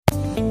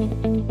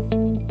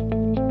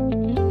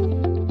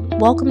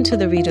Welcome to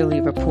the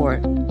Readerly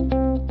Report.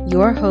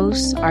 Your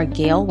hosts are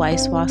Gail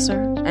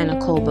Weisswasser and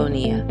Nicole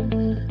Bonilla.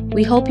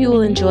 We hope you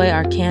will enjoy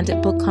our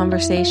candid book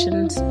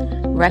conversations,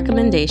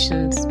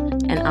 recommendations,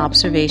 and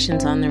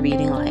observations on the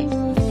reading life.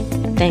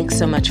 Thanks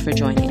so much for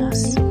joining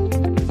us.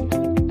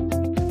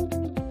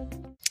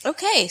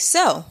 Okay,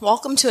 so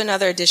welcome to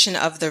another edition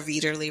of the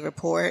Readerly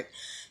Report.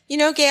 You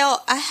know, Gail,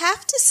 I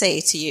have to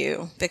say to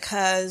you,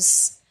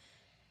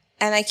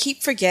 and I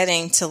keep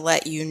forgetting to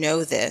let you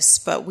know this,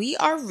 but we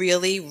are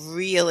really,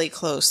 really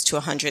close to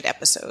 100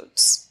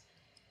 episodes.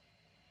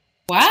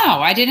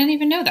 Wow, I didn't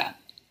even know that.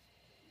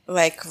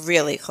 Like,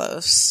 really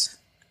close.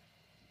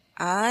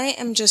 I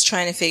am just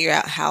trying to figure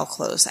out how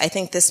close. I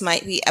think this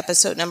might be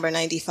episode number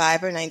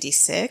 95 or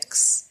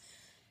 96.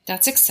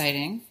 That's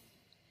exciting.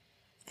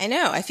 I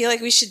know. I feel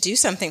like we should do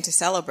something to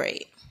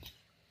celebrate.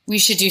 We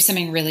should do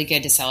something really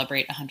good to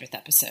celebrate 100th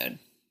episode.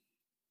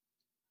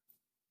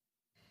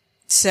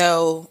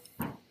 So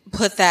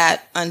put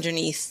that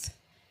underneath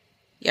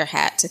your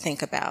hat to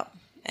think about.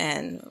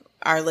 And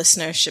our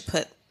listeners should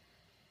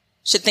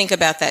think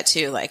about that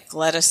too. Like,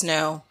 let us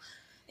know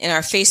in our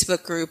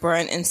Facebook group or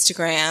on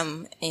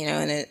Instagram,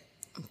 in a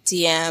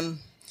DM,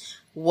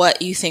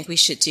 what you think we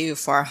should do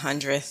for our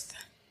 100th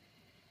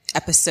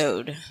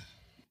episode.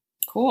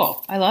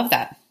 Cool. I love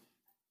that.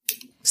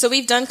 So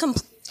we've done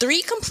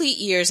 3 complete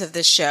years of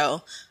this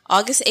show.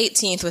 August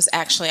 18th was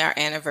actually our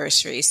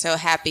anniversary. So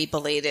happy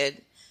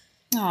belated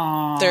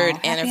Aww,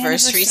 3rd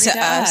anniversary to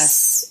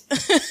us.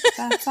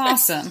 That's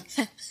awesome.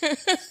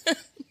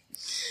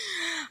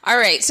 All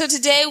right. So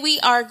today we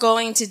are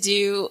going to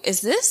do,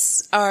 is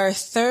this our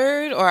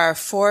 3rd or our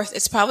 4th?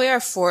 It's probably our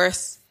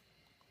 4th.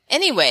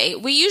 Anyway,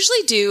 we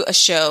usually do a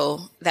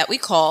show that we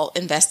call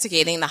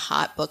Investigating the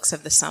Hot Books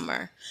of the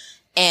Summer.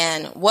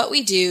 And what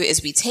we do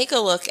is we take a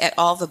look at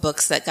all the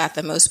books that got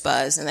the most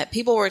buzz and that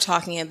people were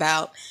talking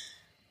about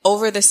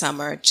over the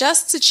summer,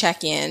 just to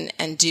check in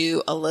and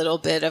do a little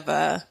bit of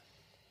a,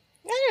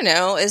 I don't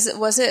know,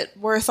 was it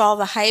worth all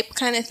the hype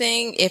kind of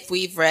thing? If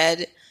we've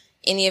read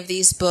any of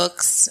these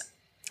books,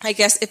 I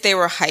guess if they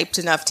were hyped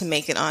enough to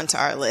make it onto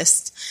our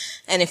list,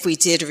 and if we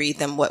did read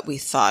them, what we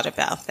thought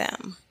about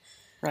them.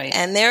 Right.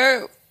 And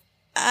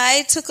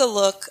I took a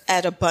look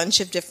at a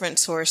bunch of different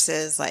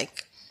sources,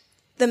 like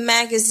the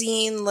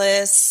magazine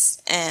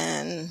lists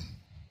and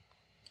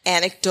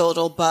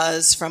anecdotal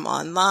buzz from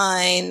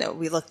online.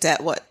 We looked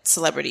at what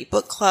celebrity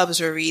book clubs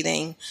were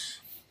reading.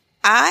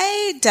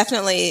 I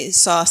definitely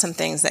saw some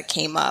things that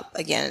came up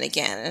again and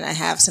again, and I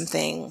have some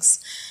things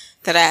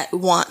that I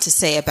want to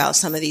say about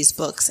some of these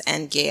books,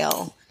 and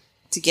Gail,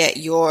 to get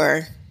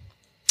your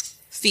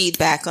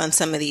feedback on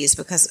some of these,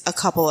 because a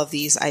couple of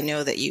these I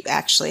know that you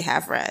actually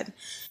have read.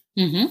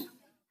 Mm-hmm.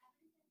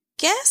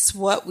 Guess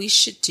what we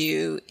should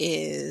do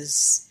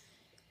is,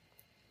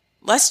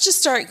 let's just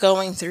start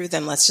going through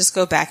them. Let's just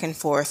go back and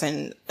forth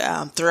and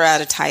throw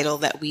out a title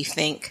that we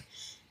think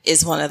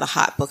is one of the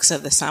hot books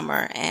of the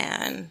summer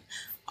and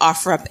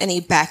offer up any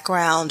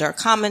background or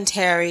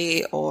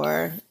commentary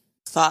or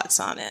thoughts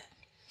on it.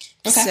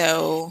 Okay.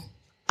 So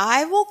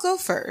I will go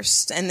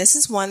first, and this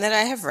is one that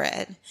I have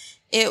read.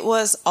 It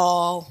was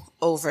all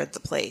over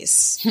the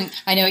place.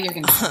 I know what you're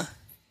going to say.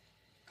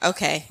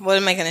 Okay. What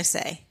am I going to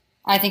say?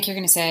 I think you're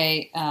going to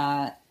say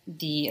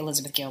the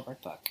Elizabeth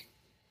Gilbert book.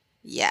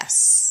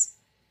 Yes.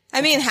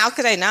 I mean, how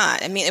could I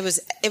not? I mean, it was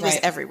Right.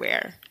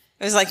 everywhere.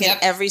 It was like in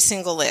every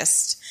single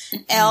list.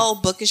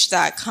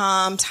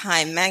 LBookish.com,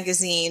 Time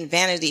Magazine,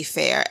 Vanity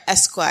Fair,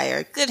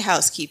 Esquire, Good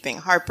Housekeeping,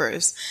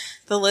 Harper's.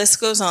 The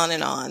list goes on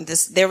and on.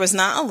 There was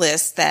not a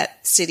list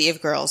that City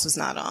of Girls was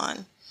not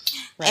on.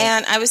 Right.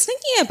 And I was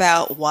thinking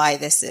about why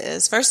this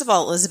is. First of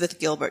all, Elizabeth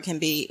Gilbert can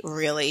be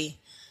really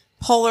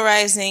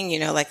polarizing.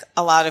 Like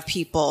a lot of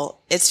people,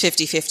 it's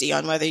 50-50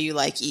 on whether you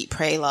like Eat,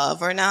 Pray,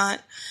 Love or not.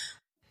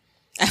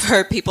 I've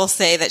heard people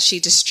say that she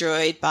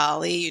destroyed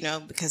Bali,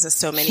 because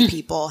so many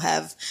people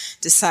have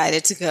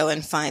decided to go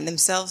and find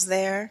themselves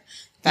there.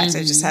 In fact,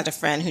 I just had a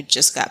friend who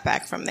just got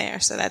back from there,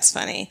 so that's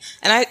funny.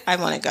 And I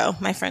want to go.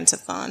 My friends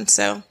have gone,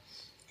 so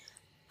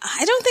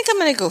I don't think I'm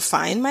going to go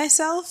find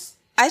myself.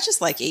 I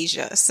just like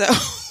Asia, so.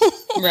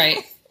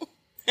 Right.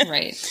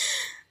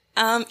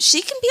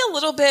 She can be a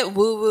little bit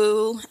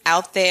woo-woo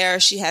out there.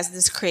 She has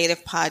this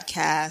creative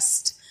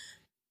podcast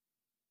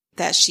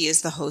that she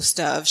is the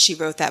host of. She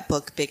wrote that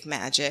book, Big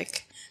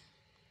Magic,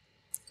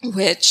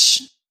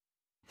 which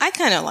I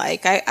kind of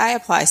like. I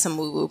apply some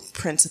woo-woo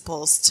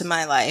principles to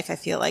my life. I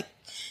feel like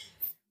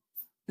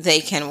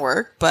they can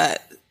work,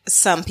 but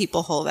some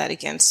people hold that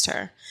against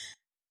her.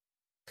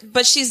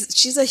 But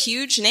she's a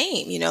huge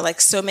name, like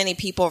so many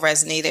people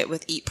resonated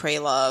with Eat, Pray,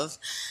 Love.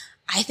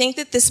 I think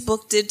that this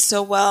book did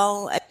so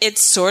well.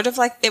 It's sort of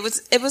like it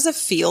was a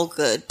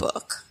feel-good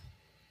book.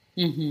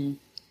 Mm-hmm.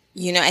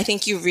 I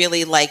think you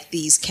really like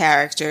these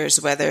characters,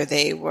 whether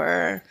they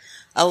were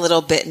a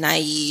little bit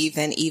naive,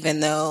 and even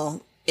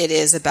though it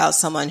is about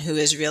someone who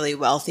is really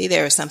wealthy,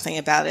 there was something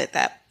about it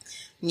that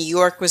New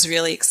York was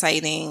really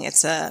exciting.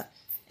 It's an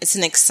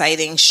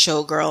exciting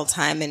showgirl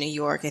time in New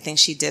York. I think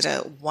she did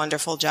a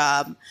wonderful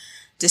job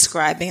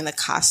describing the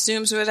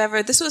costumes or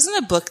whatever, this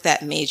wasn't a book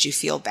that made you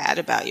feel bad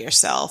about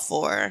yourself,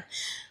 or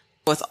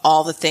with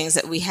all the things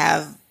that we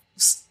have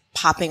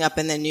popping up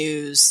in the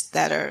news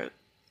that are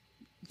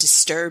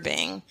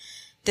disturbing.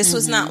 This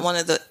was not one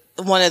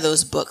of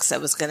those books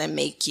that was going to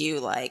make you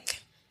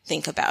like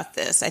think about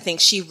this. I think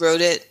she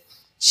wrote it.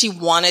 She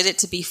wanted it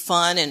to be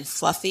fun and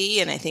fluffy,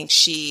 and I think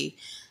she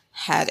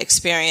had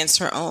experienced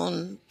her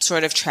own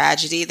sort of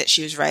tragedy that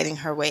she was writing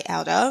her way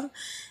out of,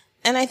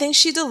 and I think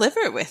she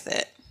delivered with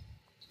it.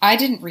 I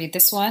didn't read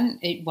this one.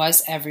 It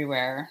was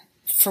everywhere.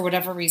 For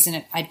whatever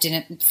reason, I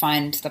didn't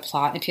find the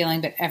plot appealing,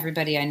 but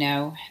everybody I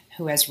know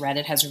who has read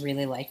it has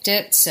really liked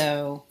it.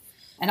 So,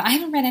 and I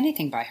haven't read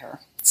anything by her.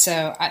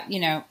 So,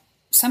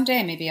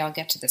 someday maybe I'll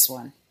get to this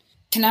one.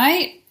 Can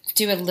I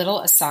do a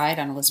little aside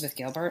on Elizabeth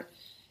Gilbert?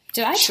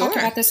 Did I talk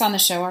about this on the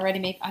show already?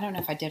 Maybe, I don't know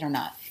if I did or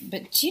not.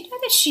 But do you know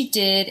that she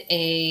did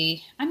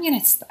I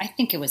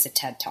think it was a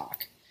TED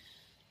Talk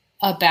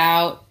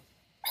about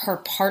her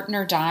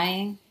partner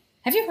dying?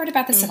 Have you heard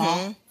about this at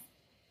all?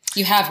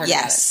 You have heard about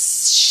it?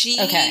 Yes. She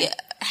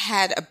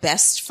had a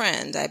best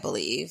friend, I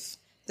believe.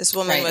 This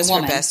woman was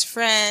her best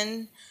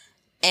friend.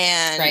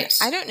 And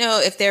I don't know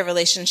if their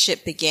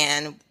relationship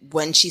began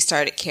when she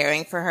started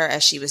caring for her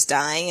as she was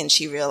dying and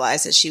she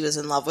realized that she was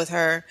in love with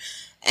her.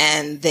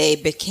 And they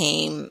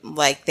became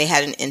like they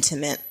had an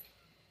intimate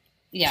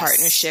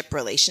partnership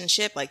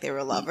relationship, like they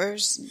were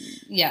lovers.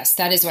 Yes,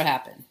 that is what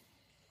happened.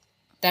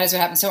 That is what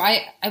happened. So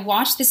I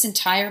watched this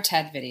entire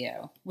TED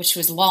video, which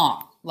was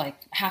long, like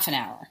half an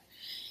hour.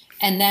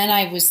 And then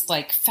I was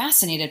like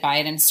fascinated by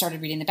it and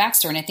started reading the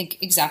backstory. And I think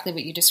exactly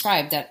what you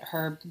described, that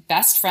her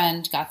best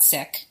friend got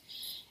sick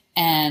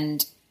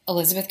and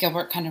Elizabeth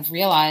Gilbert kind of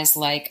realized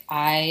like,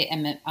 I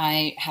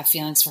have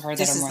feelings for her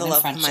that are more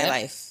than friendship. This is the love of my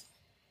life.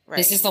 Right.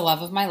 This is the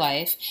love of my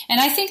life. And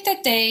I think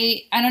that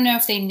I don't know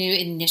if they knew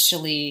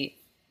initially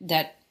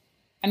that,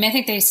 I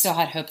think they still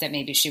had hope that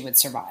maybe she would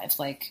survive.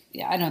 Like,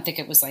 I don't think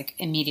it was like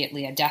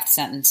immediately a death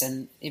sentence.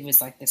 And it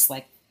was like this,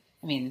 like,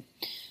 I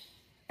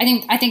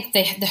think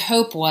the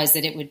hope was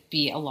that it would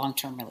be a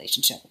long-term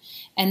relationship.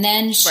 And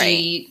then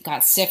she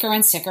got sicker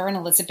and sicker, and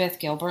Elizabeth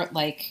Gilbert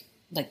like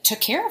took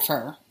care of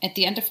her at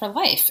the end of her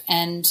life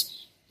and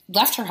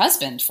left her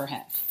husband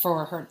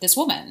for this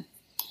woman.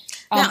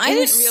 Now, I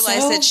didn't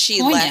realize that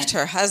she left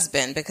her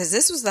husband, because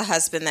this was the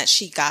husband that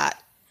she got,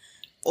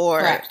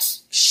 or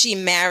she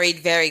married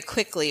very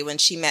quickly when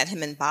she met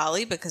him in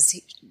Bali, because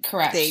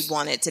they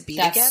wanted to be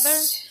together.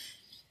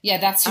 Yeah,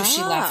 that's who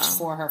she left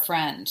for her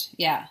friend.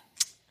 Yeah.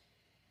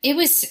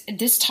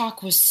 This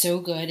talk was so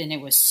good, and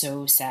it was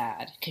so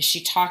sad, because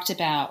she talked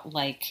about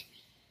like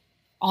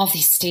all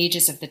these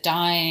stages of the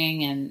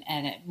dying, and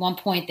at one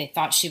point they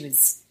thought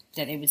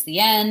that it was the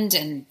end,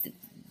 and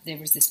there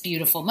was this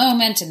beautiful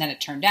moment, and then it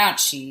turned out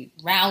she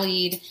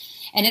rallied.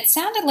 And it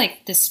sounded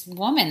like this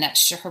woman that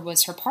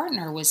was her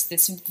partner was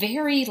this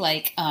very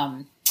like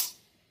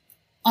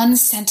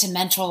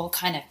unsentimental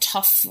kind of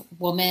tough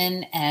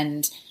woman.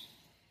 And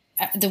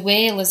the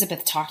way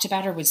Elizabeth talked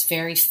about her was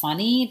very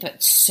funny,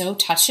 but so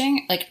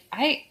touching. Like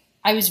I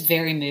was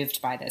very moved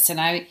by this.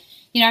 And I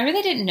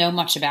really didn't know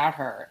much about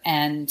her.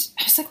 And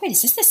I was like, wait,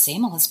 is this the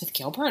same Elizabeth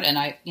Gilbert? And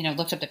I,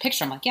 looked up the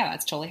picture. I'm like, yeah,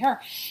 that's totally her.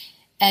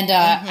 And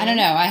I don't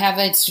know. I have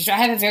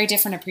a very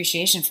different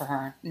appreciation for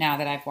her now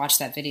that I've watched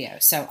that video.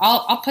 So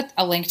I'll put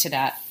a link to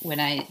that when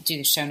I do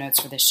the show notes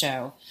for the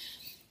show.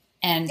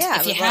 And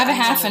if you have a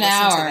half an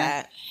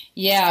hour,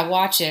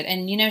 watch it.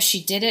 And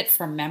she did it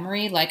from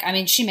memory. Like,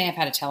 she may have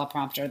had a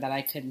teleprompter that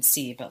I couldn't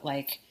see, but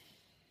like,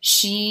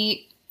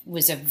 she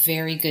was a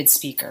very good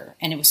speaker,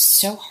 and it was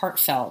so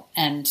heartfelt.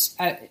 And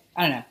I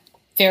don't know,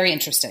 very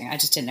interesting. I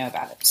just didn't know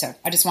about it, so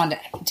I just wanted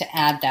to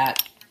add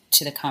that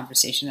to the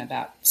conversation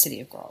about City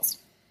of Girls.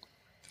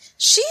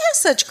 She has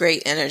such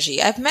great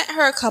energy. I've met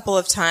her a couple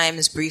of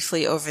times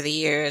briefly over the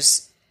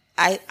years.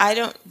 I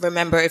don't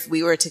remember if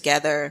we were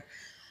together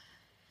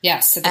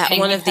at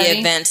one of the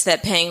events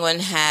that Penguin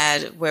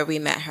had where we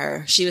met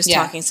her. She was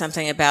talking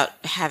something about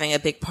having a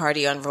big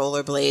party on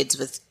rollerblades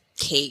with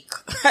cake.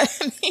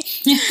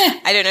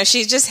 I don't know.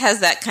 She just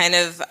has that kind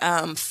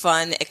of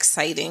fun,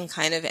 exciting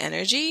kind of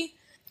energy.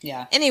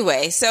 Yeah.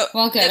 Anyway, so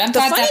good. The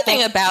funny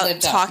thing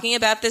about talking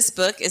about this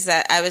book is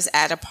that I was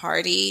at a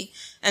party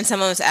and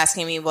someone was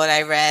asking me what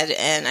I read,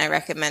 and I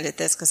recommended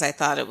this because I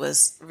thought it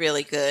was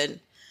really good.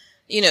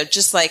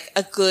 Just like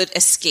a good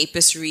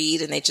escapist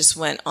read, and they just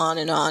went on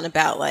and on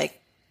about like,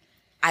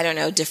 I don't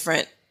know,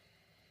 different.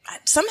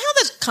 Somehow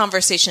the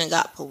conversation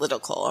got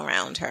political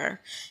around her,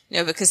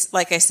 because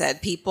like I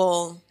said,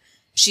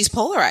 she's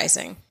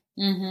polarizing.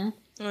 Mm-hmm.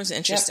 It was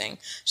interesting. Yep.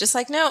 Just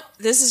like, no,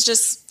 this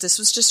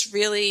was just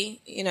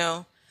really,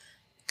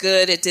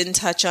 good. It didn't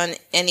touch on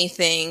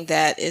anything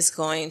that is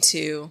going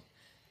to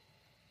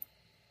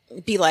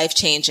be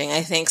life-changing.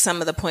 I think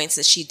some of the points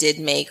that she did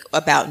make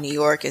about New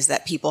York is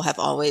that people have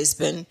always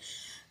been,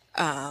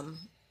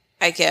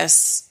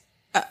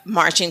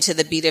 marching to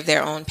the beat of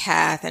their own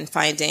path and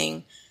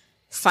finding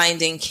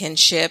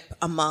kinship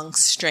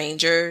amongst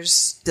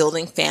strangers,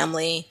 building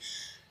family,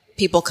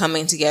 people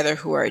coming together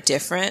who are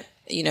different.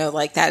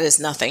 like that is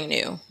nothing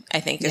new, I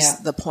think is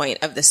the point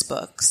of this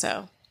book.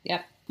 So,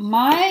 yep.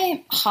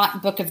 My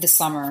hot book of the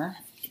summer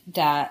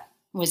that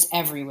was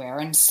everywhere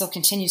and still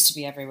continues to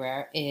be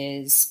everywhere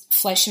is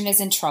Fleischman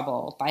is in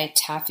Trouble by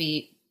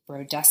Taffy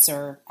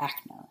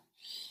Brodesser-Akner.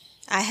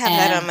 I have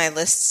that on my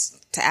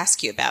list to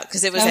ask you about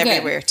because it was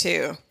everywhere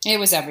too. It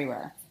was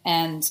everywhere.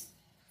 And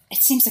it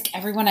seems like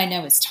everyone I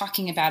know is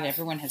talking about it.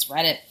 Everyone has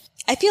read it.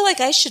 I feel like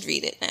I should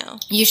read it now.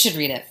 You should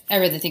read it. I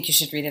really think you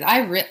should read it.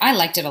 I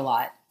liked it a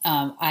lot.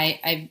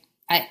 I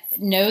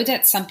know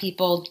that some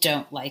people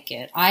don't like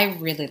it. I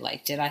really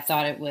liked it. I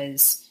thought it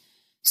was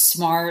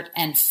smart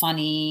and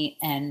funny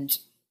and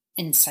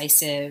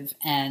incisive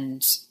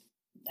and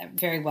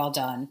very well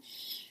done.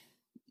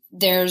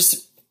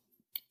 There's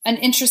an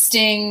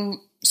interesting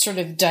sort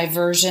of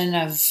diversion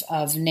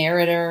of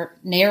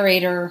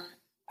narrator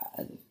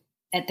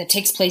that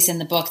takes place in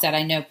the book that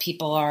I know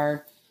people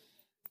are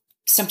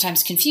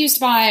sometimes confused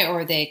by,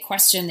 or they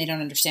question, they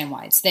don't understand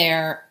why it's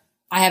there.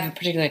 I have a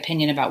particular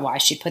opinion about why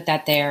she put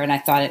that there, and I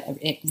thought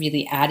it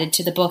really added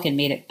to the book and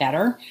made it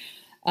better.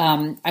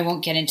 I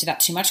won't get into that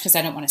too much because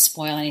I don't want to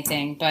spoil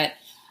anything, but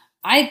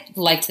I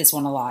liked this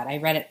one a lot. I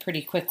read it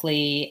pretty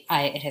quickly.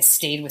 It has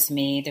stayed with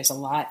me. There's a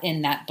lot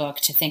in that book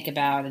to think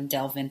about and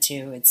delve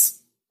into. It's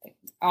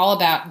all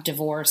about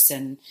divorce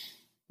and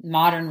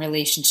modern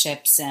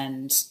relationships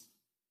and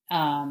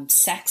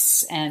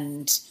sex,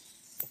 and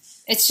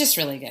it's just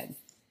really good.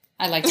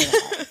 I liked it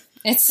a lot.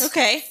 It's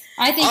okay.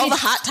 I think all the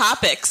hot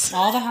topics.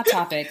 All the hot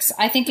topics.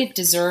 I think it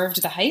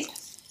deserved the hype,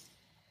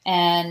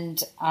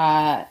 and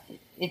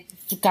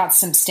it got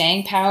some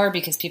staying power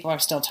because people are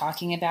still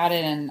talking about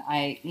it. And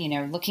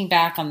looking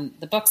back on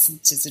the books,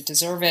 does it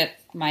deserve it?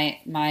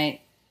 My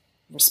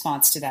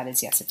response to that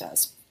is yes, it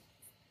does.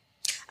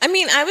 I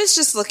mean, I was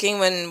just looking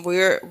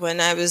when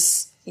I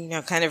was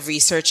kind of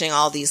researching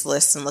all these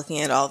lists and looking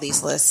at all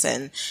these lists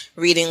and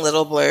reading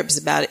little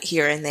blurbs about it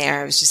here and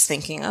there. I was just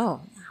thinking,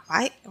 oh,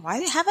 why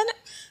haven't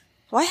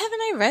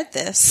I read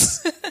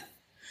this?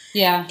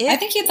 Yeah, I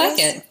think you'd like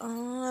it.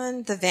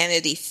 On the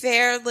Vanity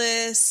Fair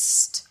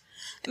list.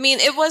 I mean,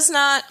 it was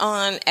not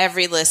on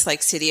every list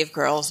like City of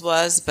Girls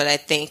was, but I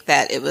think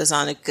that it was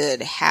on a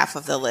good half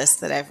of the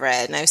list that I've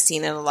read. And I've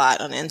seen it a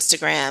lot on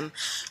Instagram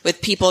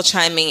with people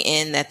chiming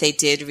in that they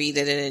did read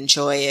it and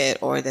enjoy it,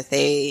 or that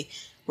they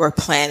were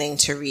planning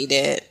to read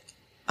it.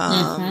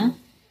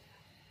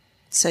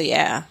 So,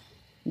 yeah.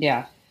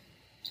 Yeah.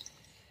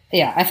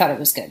 Yeah, I thought it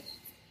was good.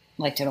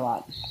 Liked it a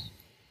lot.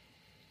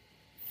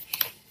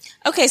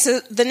 Okay, so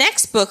the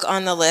next book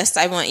on the list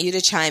I want you to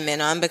chime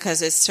in on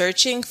because it's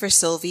Searching for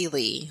Sylvie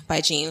Lee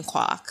by Jean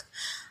Kwok.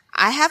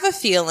 I have a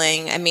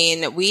feeling, I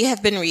mean, we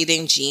have been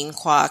reading Jean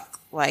Kwok,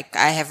 like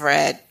I have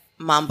read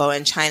Mambo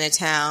in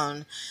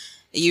Chinatown.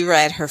 You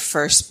read her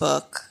first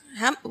book.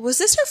 Was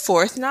this her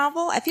fourth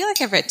novel? I feel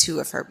like I've read 2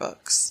 of her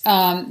books.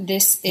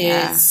 This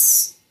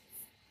is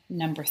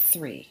number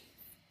 3.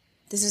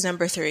 This is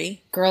number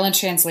 3? Girl in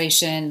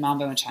Translation,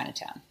 Mambo in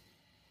Chinatown.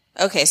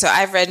 Okay, so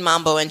I've read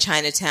Mambo in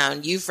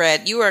Chinatown. You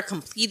are a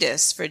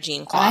completist for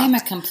Jean Kwok. I am a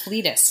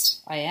completist.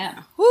 I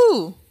am.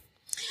 Woo!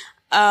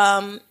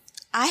 I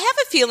have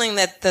a feeling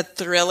that the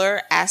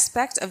thriller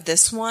aspect of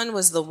this one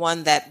was the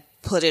one that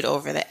put it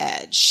over the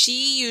edge.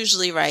 She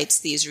usually writes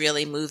these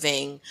really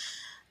moving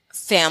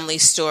family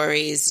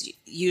stories.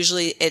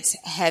 Usually it's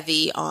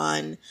heavy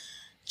on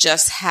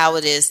just how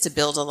it is to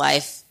build a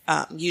life,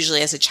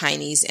 usually as a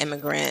Chinese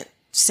immigrant,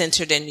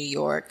 centered in New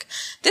York.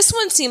 This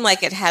one seemed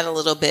like it had a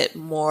little bit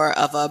more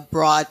of a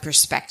broad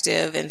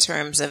perspective in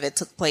terms of it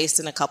took place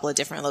in a couple of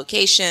different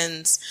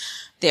locations.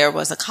 There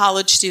was a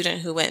college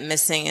student who went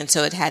missing, and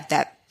so it had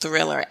that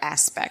thriller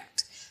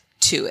aspect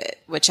to it,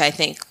 which I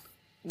think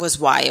was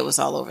why it was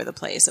all over the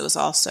place. It was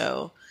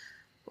also,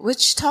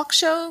 which talk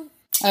show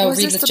was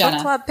Read this with the Jenna.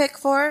 book club pick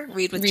for?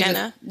 Read with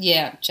Jenna?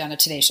 Jenna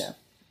Today Show.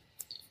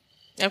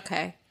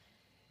 Okay.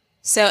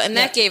 So, and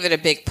that gave it a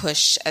big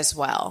push as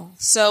well.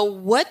 So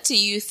what do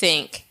you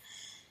think,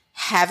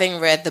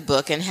 having read the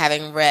book and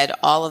having read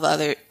all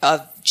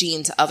of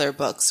Jean's other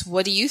books,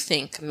 what do you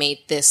think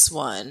made this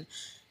one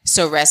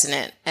so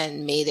resonant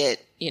and made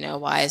it,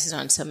 why is it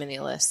on so many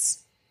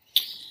lists?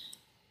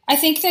 I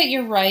think that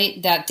you're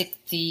right that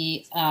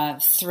the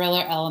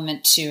thriller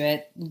element to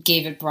it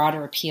gave it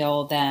broader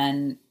appeal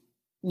than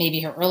maybe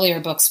her earlier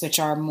books, which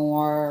are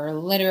more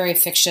literary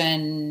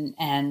fiction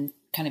and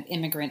kind of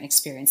immigrant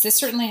experience. This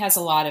certainly has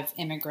a lot of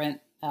immigrant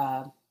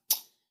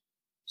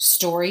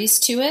stories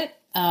to it,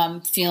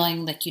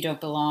 feeling like you don't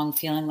belong,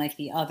 feeling like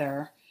the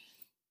other.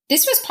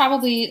 This was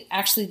probably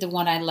actually the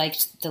one I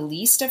liked the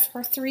least of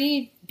her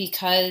 3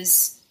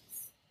 because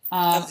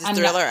of the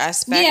thriller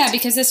aspect? Yeah,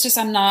 because it's just,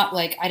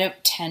 I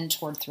don't tend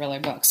toward thriller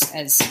books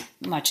as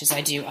much as I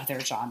do other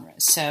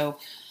genres. So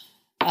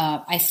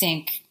I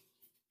think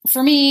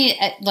for me,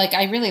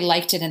 I really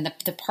liked it. And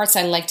the parts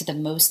I liked the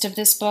most of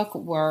this book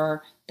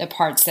were the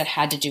parts that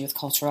had to do with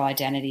cultural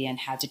identity and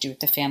had to do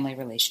with the family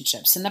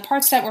relationships. And the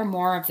parts that were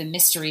more of the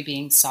mystery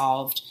being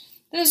solved,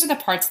 those are the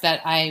parts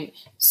that I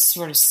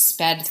sort of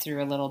sped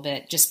through a little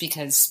bit just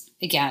because,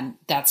 again,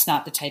 that's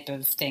not the type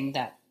of thing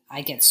that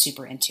I get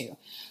super into.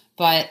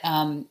 But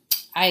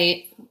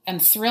I am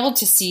thrilled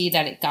to see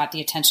that it got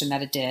the attention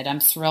that it did. I'm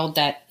thrilled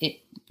that it,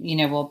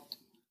 will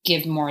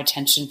give more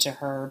attention to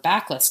her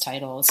backlist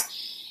titles.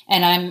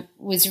 And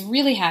was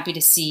really happy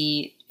to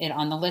see it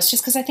on the list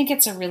just because I think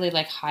it's a really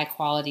like high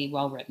quality,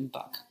 well-written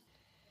book.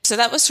 So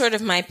that was sort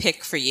of my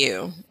pick for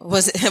you.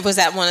 Was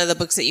that one of the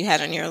books that you had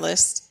on your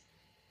list?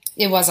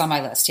 It was on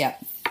my list,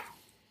 yep.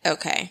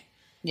 Okay.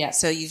 Yeah.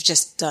 So you've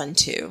just done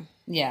 2.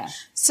 Yeah.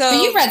 So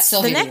but you read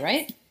Sylvie Lee,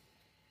 right?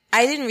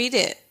 I didn't read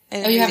it.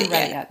 You haven't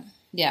read it yet?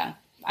 Yeah.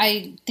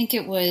 I think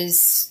it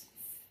was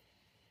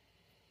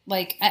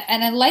like,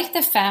 and I like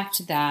the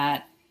fact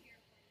that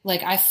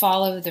like I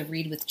follow the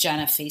Read with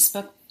Jenna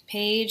Facebook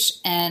page,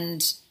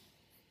 and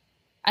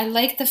I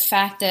like the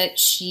fact that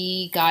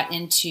she got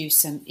into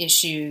some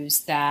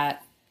issues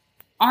that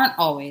aren't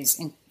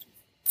always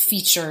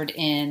featured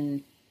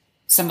in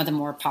some of the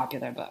more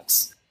popular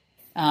books.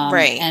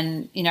 Right.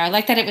 And, I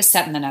like that it was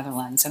set in the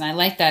Netherlands, and I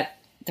like that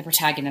the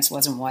protagonist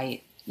wasn't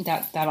white.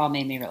 That all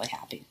made me really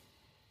happy.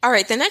 All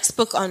right. The next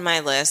book on my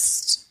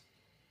list,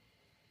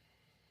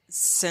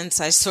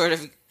 since I sort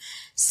of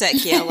set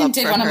Gail up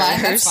did for one hers, of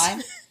mine, that's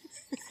fine.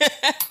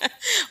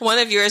 one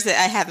of yours that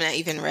I haven't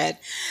even read,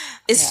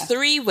 is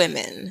 3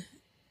 Women.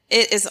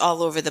 It is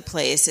all over the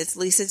place. It's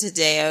Lisa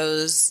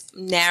Taddeo's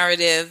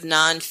narrative,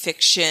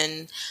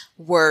 nonfiction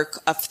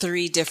work of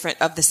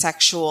the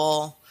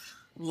sexual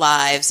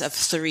lives of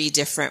 3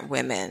 different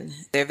women.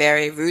 They're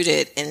very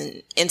rooted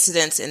in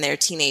incidents in their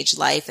teenage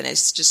life, and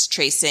it's just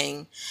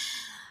tracing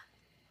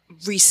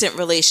recent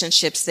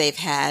relationships they've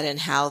had and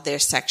how their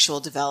sexual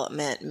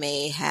development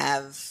may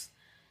have,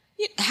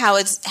 how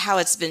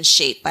it's been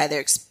shaped by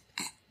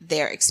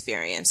their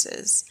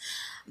experiences.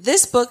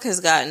 This book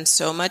has gotten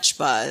so much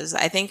buzz.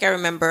 I think I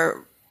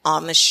remember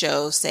on the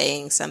show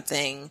saying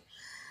something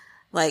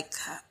like,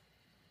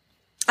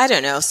 I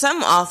don't know,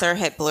 some author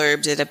had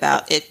blurbed it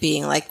about it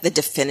being like the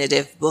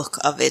definitive book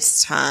of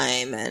its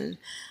time, and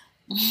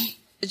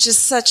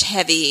just such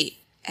heavy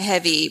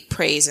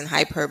praise and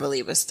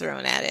hyperbole was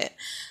thrown at it.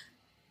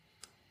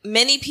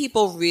 Many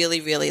people really,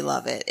 really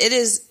love it.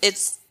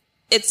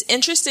 It's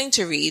interesting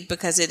to read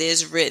because it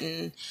is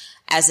written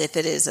as if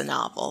it is a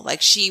novel.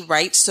 Like, she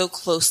writes so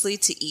closely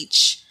to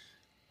each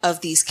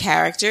of these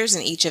characters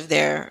and each of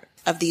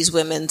these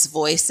women's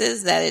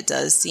voices that it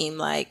does seem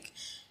like,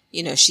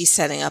 she's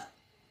setting up.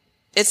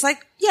 It's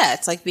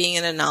like being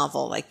in a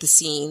novel, like the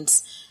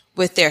scenes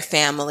with their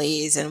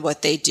families and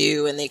what they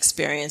do and the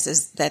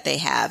experiences that they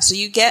have. So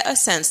you get a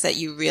sense that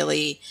you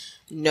really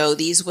know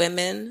these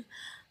women.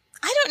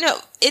 I don't know.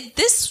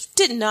 This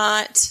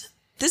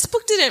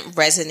book didn't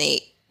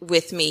resonate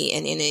with me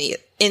in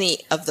any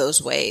of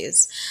those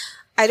ways.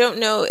 I don't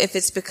know if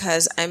it's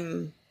because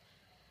I'm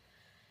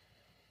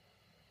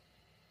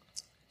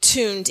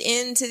tuned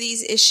into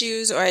these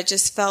issues, or I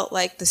just felt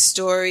like the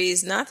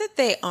stories, not that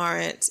they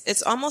aren't,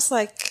 it's almost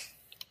like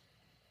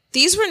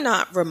these were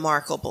not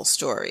remarkable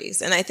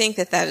stories. And I think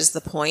that is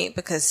the point,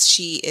 because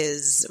she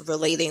is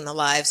relating the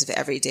lives of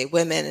everyday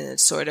women, and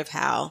it's sort of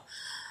how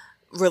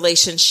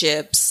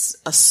relationships,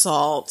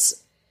 assault,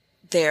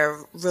 their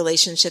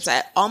relationships.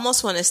 I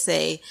almost want to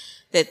say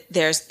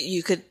that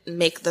you could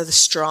make the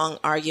strong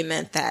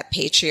argument that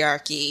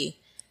patriarchy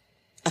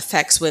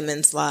affects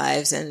women's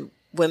lives and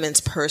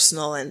women's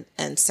personal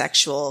and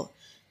sexual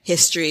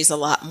histories a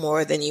lot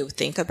more than you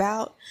think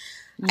about.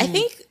 I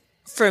think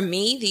for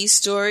me, these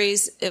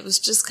stories, it was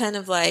just kind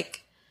of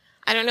like,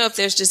 I don't know if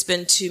there's just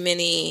been too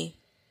many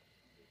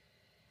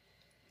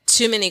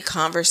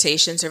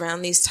conversations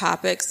around these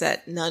topics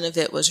that none of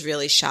it was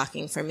really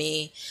shocking for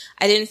me.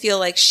 I didn't feel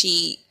like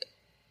she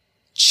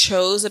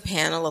chose a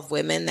panel of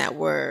women that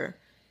were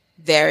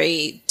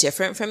very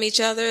different from each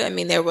other. I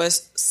mean, there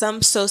was some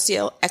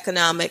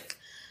socioeconomic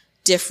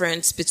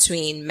difference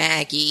between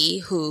Maggie,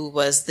 who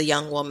was the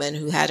young woman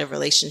who had a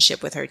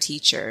relationship with her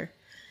teacher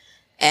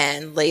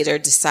and later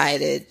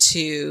decided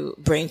to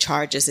bring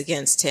charges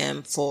against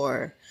him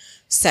for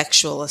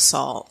sexual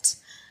assault.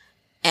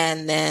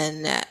 And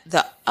then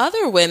the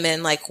other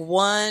women,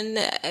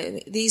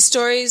 these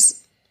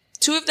stories,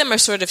 2 of them are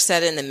sort of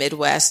set in the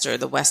Midwest or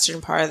the western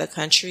part of the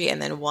country,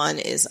 and then one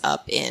is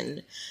up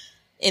in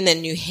the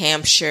New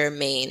Hampshire,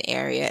 Maine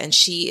area, and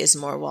she is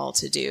more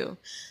well-to-do.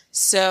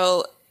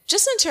 So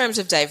just in terms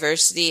of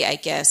diversity, I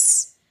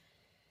guess,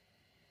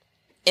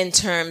 in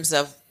terms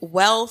of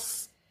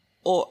wealth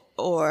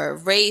or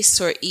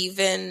race, or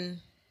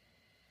even,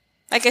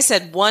 like I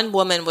said, one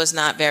woman was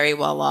not very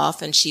well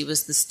off and she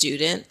was the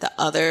student. The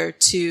other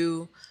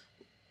 2,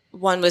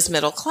 one was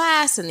middle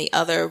class and the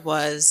other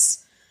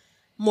was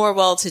more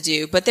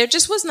well-to-do. But there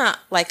just was not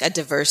like a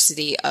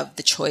diversity of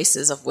the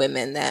choices of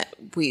women that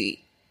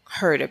we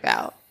heard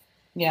about.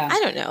 Yeah. I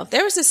don't know.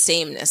 There was a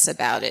sameness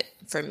about it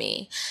for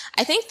me.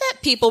 I think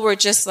that people were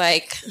just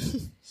like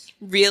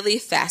really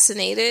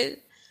fascinated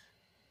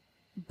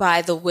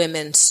by the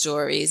women's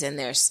stories and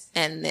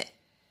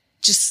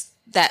just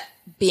that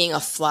being a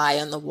fly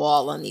on the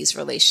wall on these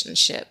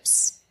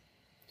relationships.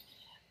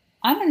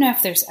 I don't know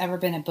if there's ever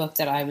been a book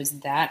that I was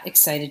that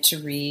excited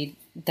to read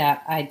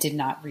that I did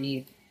not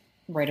read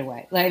right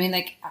away. I mean,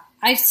 like,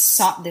 I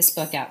sought this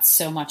book out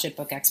so much at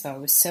Book Expo. I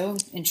was so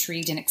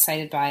intrigued and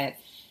excited by it.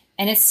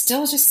 And it's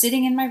still just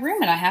sitting in my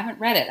room and I haven't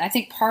read it. I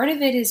think part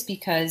of it is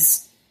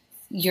because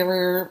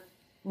your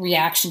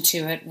reaction to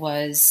it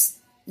was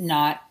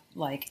not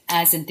like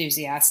as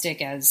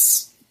enthusiastic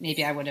as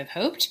maybe I would have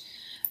hoped.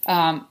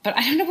 But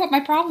I don't know what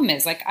my problem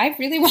is. Like, I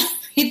really want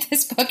to read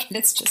this book and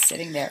it's just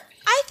sitting there.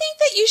 I think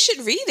that you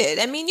should read it.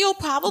 I mean, you'll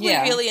probably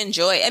really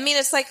enjoy it. I mean,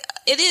 it's like,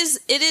 it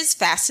is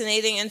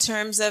fascinating in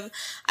terms of,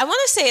 I want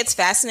to say it's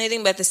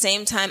fascinating, but at the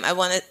same time, I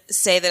want to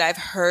say that I've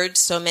heard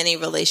so many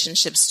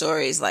relationship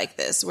stories like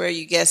this, where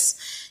you just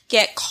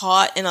get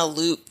caught in a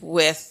loop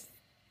with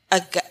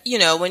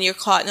when you're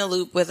caught in a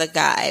loop with a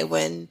guy,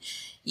 when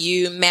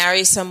you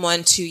marry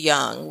someone too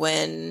young,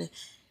 when,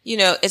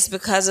 it's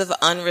because of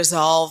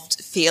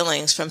unresolved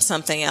feelings from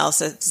something else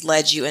that's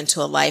led you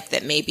into a life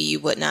that maybe you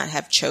would not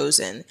have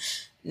chosen,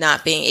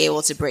 not being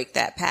able to break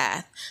that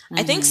path. Mm-hmm.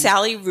 I think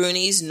Sally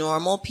Rooney's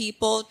Normal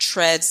People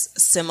treads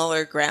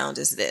similar ground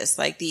as this,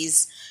 like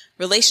these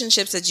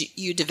relationships that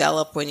you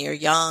develop when you're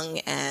young,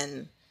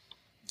 and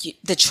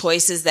the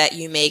choices that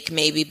you make,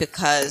 maybe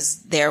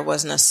because there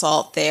was an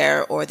assault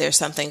there or there's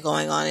something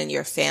going on in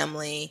your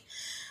family.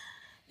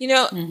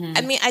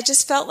 I mean, I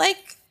just felt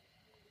like,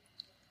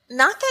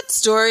 not that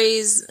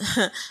stories,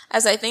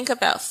 as I think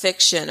about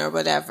fiction or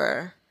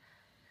whatever,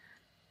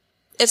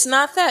 it's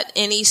not that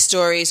any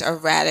stories are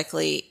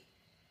radically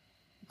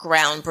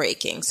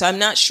groundbreaking. So I'm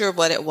not sure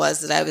what it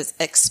was that I was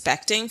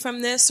expecting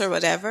from this or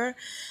whatever,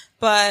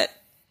 but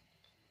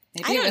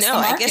maybe I don't know.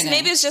 I guess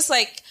maybe it's just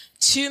like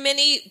too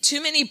many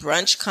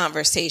brunch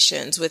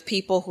conversations with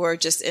people who are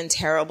just in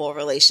terrible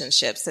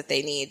relationships that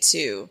they need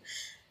to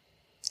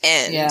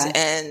end,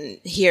 and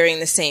hearing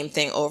the same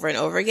thing over and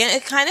over again.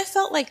 It kind of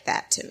felt like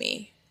that to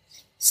me.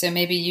 So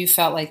maybe you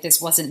felt like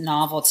this wasn't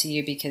novel to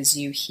you because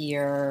you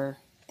hear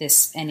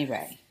this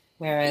anyway.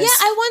 Whereas,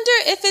 I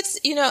wonder if it's,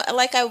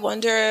 I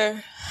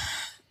wonder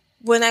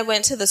when I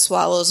went to the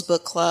Swallows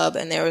Book Club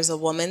and there was a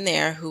woman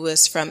there who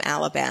was from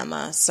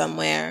Alabama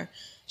somewhere.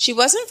 She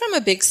wasn't from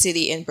a big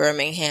city in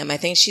Birmingham. I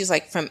think she's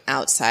like from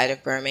outside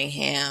of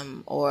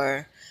Birmingham,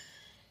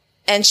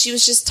 and she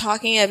was just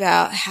talking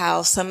about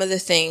how some of the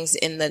things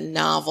in the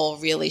novel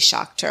really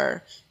shocked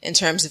her in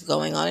terms of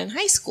going on in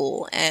high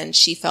school. And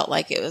she felt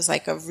like it was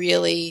like a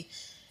really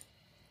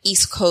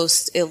East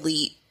Coast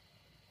elite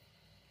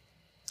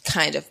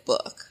kind of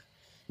book.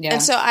 Yeah.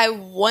 And so I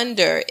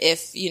wonder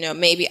if,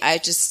 maybe I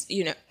just,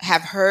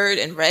 have heard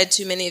and read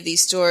too many of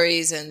these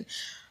stories and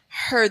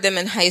heard them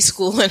in high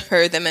school and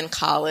heard them in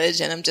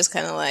college. And I'm just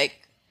kind of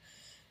like,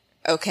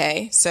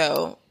 okay,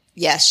 so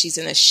yes, she's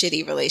in a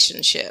shitty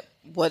relationship.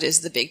 What is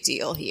the big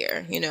deal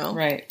here?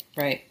 Right.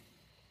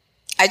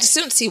 I just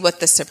don't see what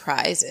the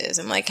surprise is.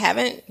 I'm like,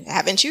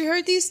 haven't you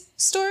heard these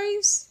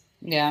stories?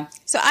 Yeah.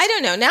 So I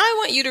don't know. Now I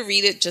want you to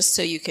read it just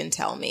so you can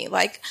tell me.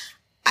 Like,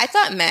 I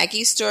thought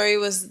Maggie's story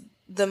was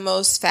the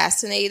most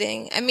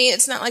fascinating. I mean,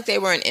 it's not like they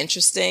weren't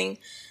interesting.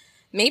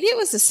 Maybe it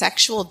was the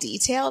sexual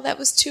detail that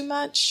was too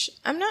much.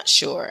 I'm not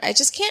sure. I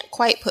just can't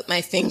quite put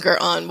my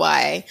finger on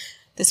why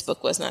this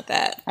book was not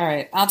that. All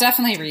right. I'll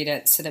definitely read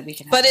it so that we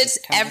can have But it's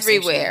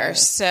everywhere.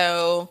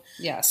 So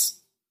yes.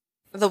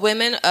 The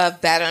Women of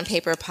Bad on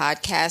Paper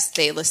podcast,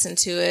 they listened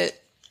to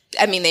it.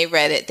 I mean, they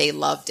read it. They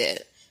loved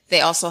it.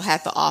 They also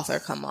had the author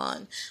come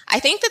on. I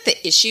think that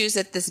the issues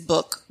that this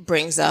book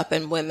brings up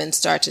and women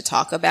start to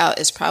talk about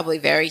is probably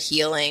very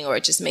healing, or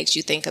it just makes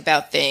you think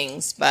about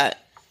things. But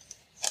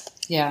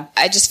yeah,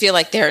 I just feel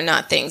like there are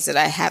not things that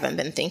I haven't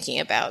been thinking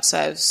about. So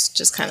I was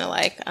just kind of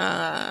like,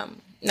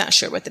 not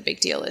sure what the big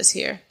deal is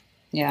here.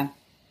 Yeah.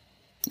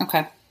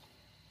 Okay.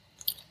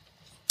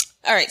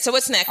 All right. So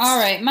what's next? All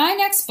right. My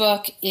next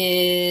book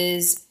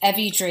is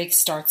Evie Drake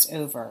Starts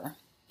Over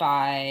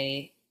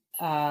by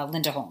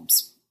Linda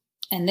Holmes.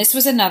 And this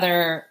was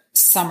another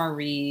summer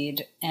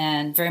read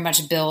and very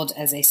much billed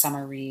as a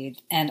summer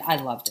read. And I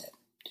loved it.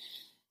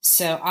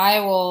 So I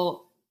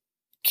will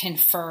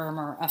confirm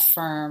or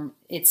affirm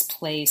its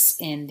place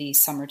in the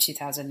summer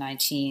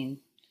 2019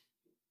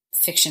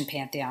 fiction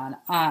pantheon.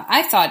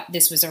 I thought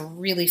this was a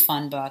really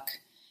fun book.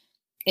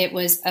 It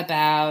was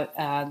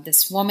about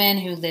this woman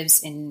who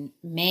lives in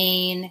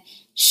Maine.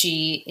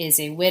 She is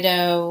a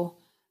widow,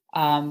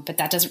 but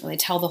that doesn't really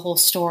tell the whole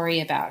story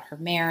about her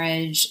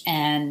marriage.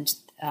 And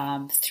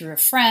through a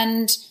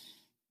friend,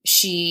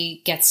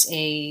 she gets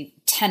a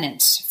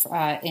tenant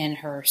in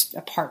her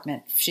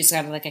apartment. She's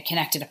got like a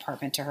connected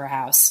apartment to her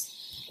house.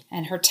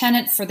 And her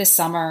tenant for the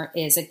summer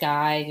is a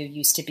guy who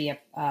used to be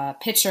a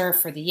pitcher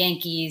for the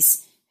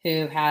Yankees,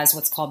 who has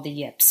what's called the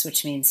yips,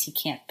 which means he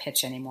can't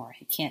pitch anymore.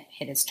 He can't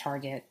hit his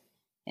target,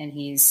 and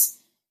he's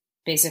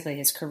basically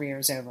his career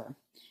is over.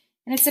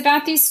 And it's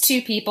about these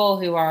two people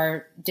who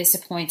are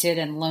disappointed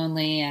and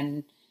lonely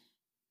and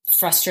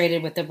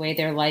frustrated with the way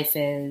their life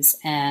is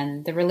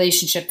and the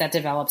relationship that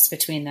develops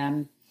between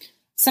them.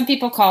 Some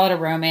people call it a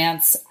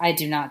romance. I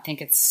do not think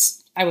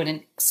there's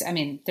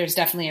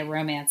definitely a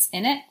romance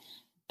in it,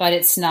 but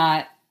it's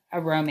not a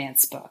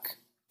romance book.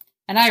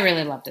 And I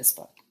really love this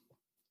book.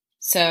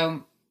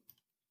 So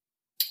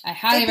I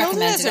highly they build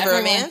recommend it as a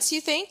romance,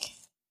 you think?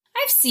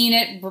 I've seen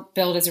it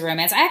billed as a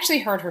romance. I actually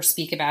heard her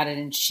speak about it,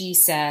 and she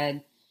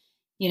said,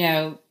 you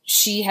know,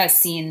 she has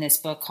seen this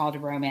book called a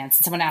romance.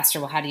 And someone asked her,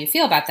 well, how do you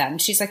feel about that?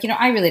 And she's like, you know,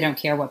 I really don't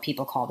care what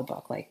people call the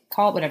book. Like,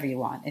 call it whatever you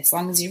want. As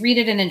long as you read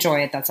it and enjoy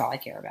it, that's all I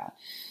care about.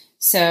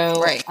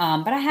 So, right.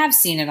 But I have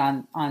seen it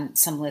on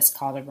some list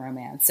called a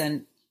romance.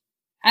 And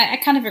I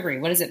kind of agree.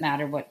 What does it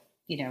matter what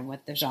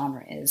the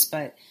genre is?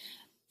 But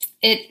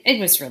it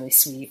was really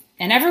sweet.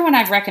 And everyone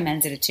I've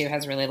recommended it to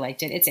has really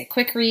liked it. It's a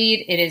quick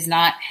read. It is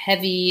not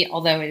heavy,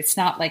 although it's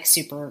not like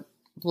super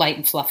light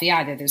and fluffy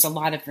either. There's a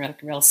lot of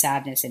real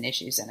sadness and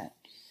issues in it.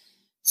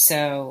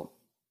 So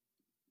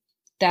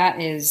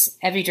that is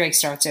Evie Drake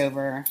Starts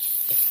Over,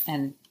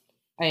 and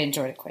I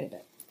enjoyed it quite a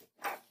bit.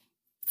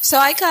 So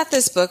I got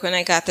this book. When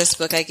I got this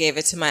book, I gave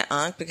it to my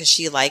aunt because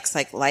she likes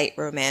like light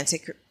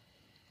romantic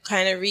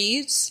kind of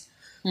reads.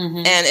 Mm-hmm.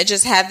 And it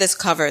just had this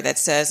cover that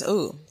says,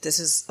 "Oh, this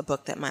is a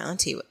book that my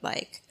auntie would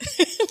like."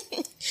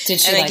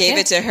 Did she? And I gave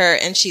it to her,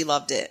 and she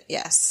loved it.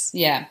 Yes.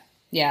 Yeah.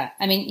 Yeah.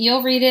 I mean,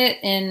 you'll read it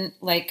in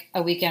like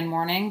a weekend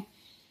morning.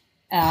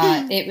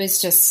 It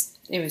was just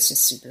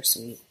super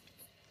sweet.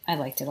 I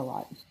liked it a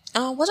lot.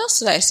 Oh, what else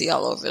did I see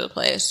all over the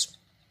place?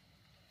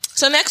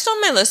 So next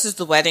on my list is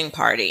The Wedding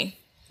Party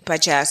by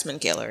Jasmine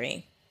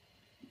Guillory.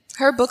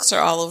 Her books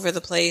are all over the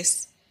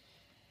place.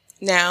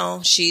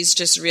 Now she's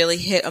just really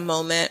hit a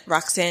moment.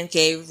 Roxane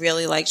Gay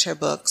really liked her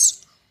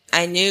books.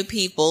 I knew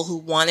people who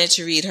wanted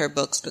to read her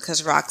books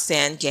because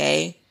Roxane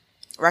Gay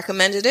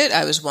recommended it.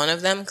 I was one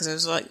of them because I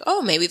was like,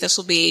 oh, maybe this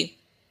will be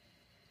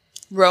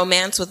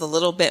romance with a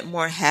little bit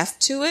more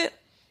heft to it.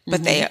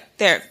 But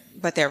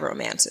they're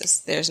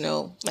romances. There's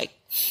no like,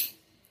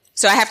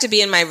 so I have to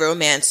be in my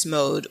romance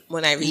mode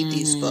when I read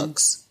these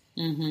books.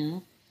 Mm-hmm.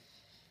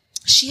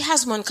 She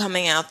has one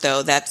coming out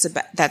though that's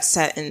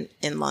set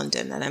in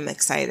London that I'm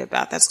excited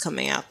about. That's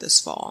coming out this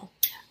fall.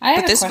 I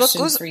have a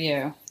question for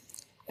you.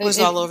 It was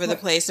all over the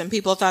place, and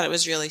people thought it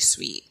was really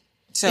sweet.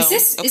 So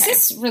is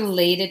this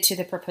related to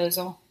The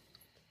Proposal?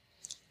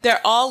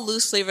 They're all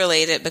loosely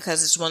related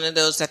because it's one of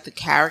those that the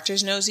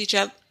characters know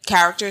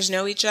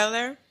each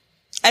other.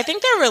 I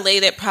think they're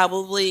related.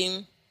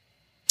 Probably,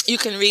 you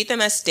can read them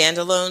as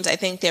standalones. I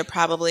think they're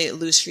probably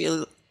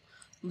loosely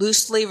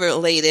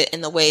related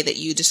in the way that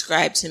you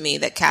described to me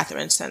that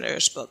Catherine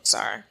Senner's books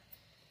are.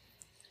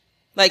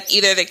 Like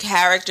either the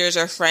characters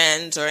are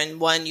friends, or in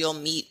one you'll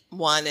meet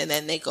one and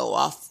then they go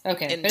off.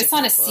 Okay, but it's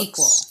not a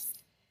sequel.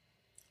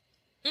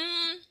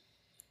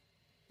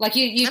 Like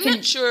I'm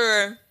not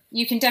sure.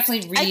 You can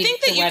definitely read. I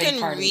think that you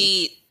can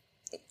read.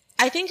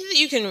 I think that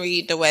you can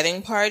read The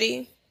Wedding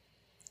Party,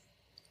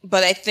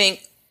 but I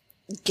think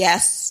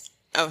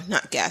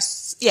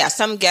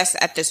some guests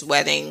at this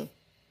wedding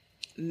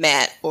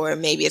met, or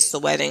maybe it's the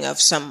wedding of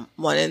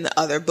someone in the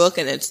other book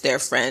and it's their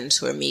friends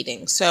who are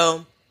meeting.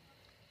 So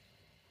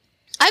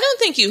I don't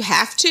think you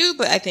have to,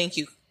 but I think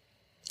you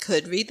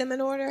could read them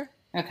in order.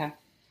 Okay.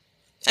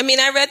 I mean,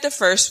 I read the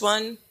first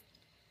one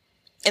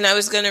and I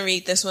was going to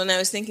read this one. I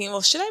was thinking,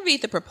 well, should I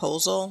read The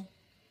Proposal?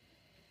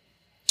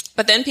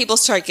 But then people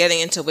start getting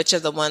into which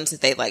of the ones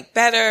that they like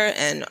better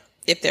and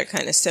if they're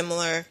kind of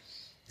similar.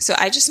 So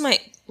I just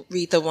might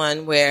read the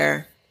one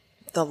where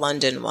the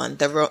London one,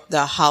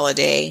 the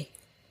holiday.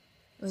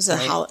 It was I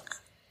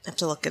have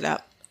to look it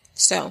up.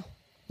 So,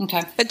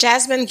 okay. But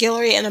Jasmine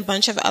Guillory and a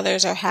bunch of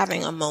others are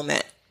having a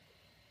moment.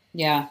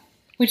 Yeah.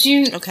 Would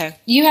you? Okay.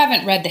 You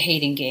haven't read The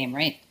Hating Game,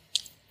 right?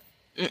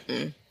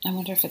 Mm-mm. I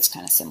wonder if it's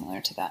kind of similar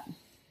to that.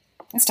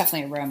 It's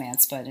definitely a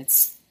romance, but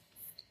it's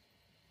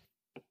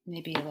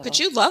maybe a little. But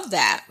you love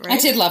that, right? I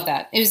did love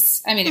that. It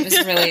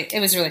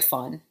was really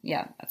fun.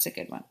 Yeah, that's a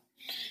good one.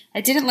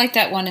 I didn't like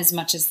that one as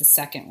much as the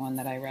second one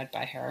that I read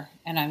by her,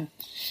 and I'm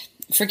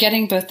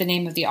forgetting both the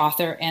name of the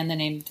author and the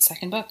name of the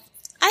second book.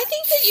 I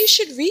think that you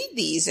should read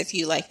these if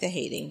you like The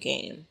Hating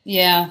Game.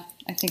 Yeah,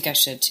 I think I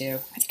should too.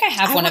 I think I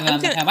have one of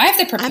them at home. I have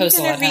The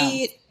Proposal at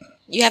home.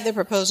 You have The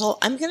Proposal?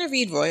 I'm going to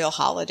read Royal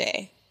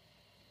Holiday.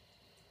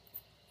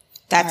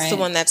 That's the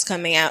one that's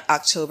coming out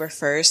October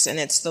 1st, and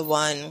it's the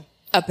one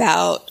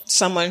about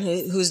someone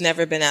who's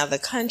never been out of the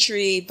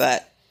country,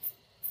 but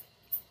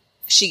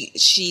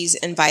she's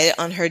invited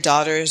on her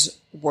daughter's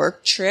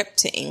work trip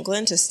to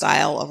England to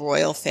style a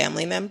royal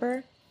family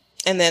member.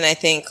 And then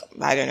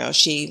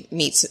she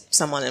meets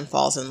someone and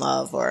falls in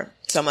love, or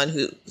someone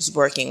who's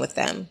working with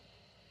them.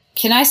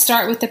 Can I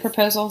start with The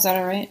Proposal? Is that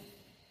all right?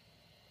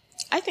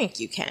 I think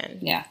you can.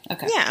 Yeah.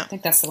 Okay. Yeah. I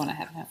think that's the one I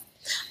have now.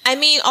 I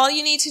mean, all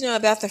you need to know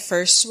about the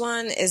first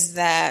one is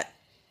that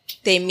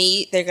they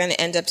meet, they're going to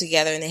end up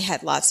together, and they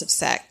had lots of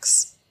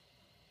sex.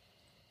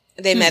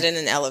 They met in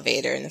an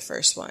elevator in the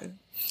first one.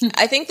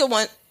 I think the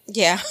one,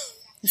 yeah.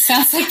 It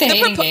sounds like The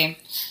Hating Game.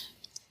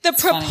 The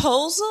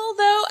Proposal,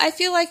 though, I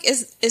feel like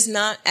is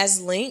not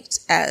as linked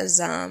as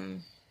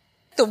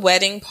The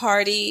Wedding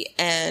Party,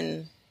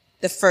 and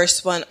the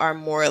first one are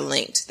more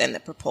linked than The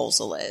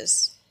Proposal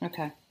is.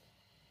 Okay.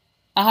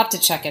 I'll have to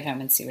check at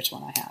home and see which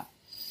one I have.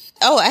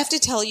 Oh, I have to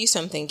tell you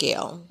something,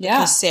 Gail. Yeah.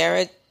 Because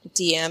Sarah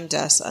DM'd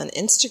us on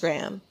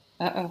Instagram.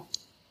 Uh-oh.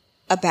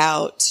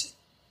 About...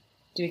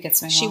 Do we get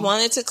something She wrong?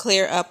 wanted to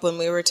clear up when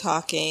we were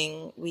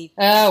talking. Which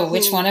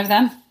one of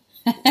them?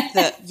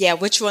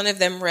 Which one of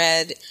them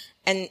read.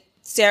 And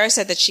Sarah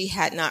said that she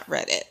had not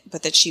read it,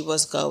 but that she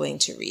was going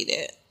to read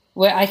it.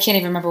 Well, I can't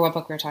even remember what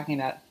book we were talking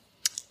about.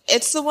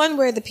 It's the one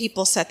where the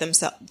people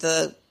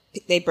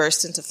they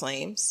burst into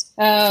flames.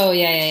 Oh,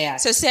 yeah.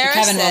 So Sarah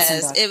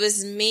says, it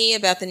was me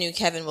about the new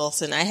Kevin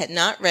Wilson. I had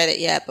not read it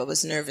yet, but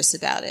was nervous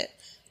about it.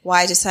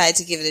 Why I decided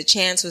to give it a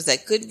chance was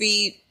that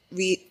Goodreads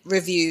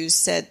reviews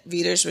said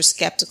readers were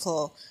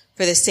skeptical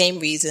for the same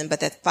reason, but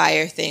that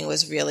fire thing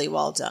was really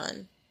well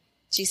done.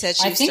 She said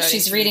I think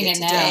she's reading it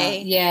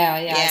today. Now.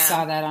 Yeah, I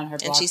saw that on her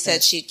blog. And she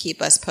said she'd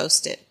keep us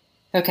posted.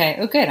 Okay.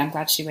 Oh, good. I'm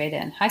glad she weighed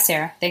in. Hi,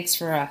 Sarah. Thanks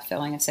for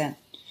filling us in.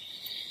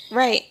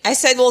 Right. I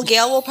said, well,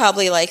 Gail will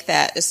probably like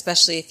that,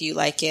 especially if you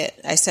like it.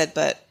 I said,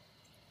 but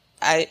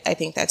I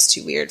think that's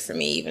too weird for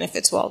me, even if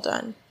it's well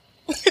done.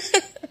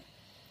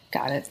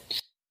 Got it.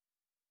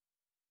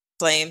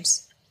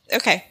 Flames.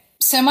 Okay.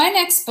 So my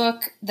next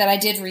book that I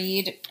did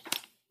read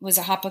was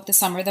a hot book this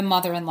summer, The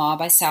Mother-in-Law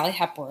by Sally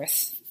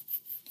Hepworth.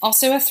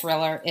 Also a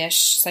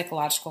thriller-ish,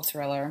 psychological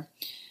thriller.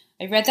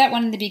 I read that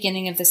one in the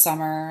beginning of the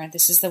summer.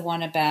 This is the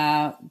one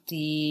about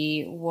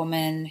the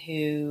woman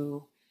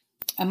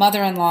a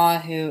mother-in-law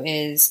who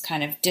is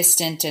kind of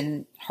distant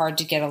and hard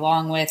to get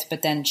along with,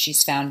 but then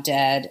she's found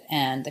dead,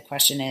 and the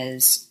question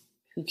is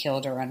who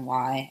killed her and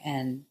why.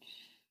 And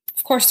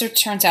of course, there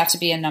turns out to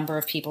be a number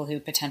of people who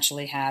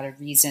potentially had a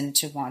reason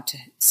to want to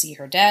see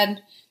her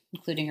dead,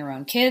 including her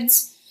own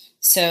kids.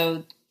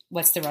 So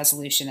what's the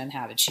resolution and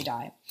how did she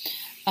die?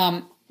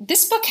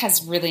 This book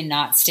has really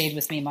not stayed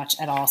with me much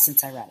at all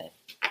since I read it.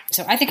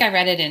 So I think I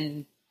read it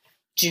in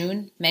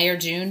May or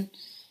June.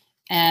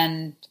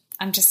 And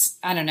I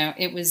don't know,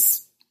 it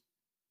was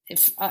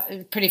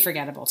pretty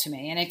forgettable to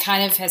me. And it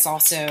kind of has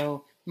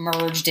also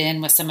merged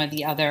in with some of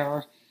the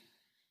other,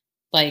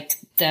 like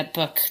that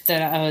book what's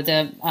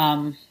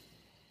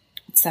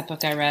that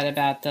book I read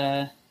about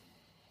the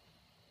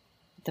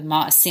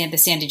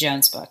Sandy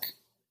Jones book?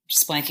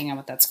 Just blanking on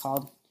what that's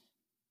called.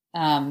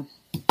 Also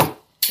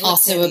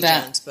Sandy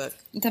about Jones book?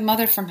 The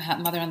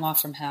Mother-in-Law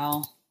from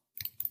Hell.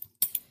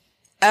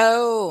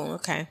 Oh,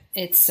 okay.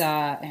 It's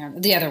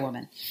The Other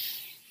Woman.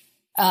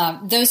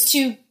 Those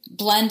two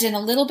blend in a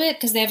little bit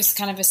because they have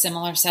kind of a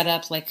similar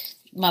setup, like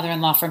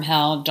mother-in-law from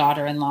hell,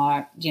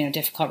 daughter-in-law,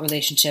 difficult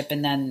relationship,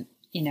 and then,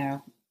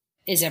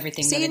 is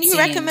everything that it and you seems.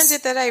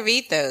 recommended that I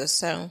read those,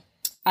 so.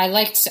 I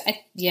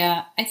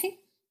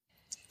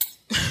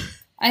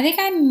think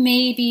I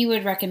maybe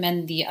would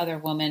recommend The Other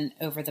Woman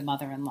over The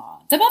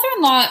Mother-in-Law. The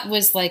Mother-in-Law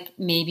was like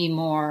maybe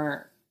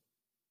more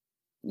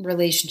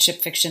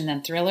relationship fiction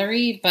than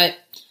thrillery, but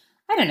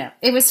I don't know.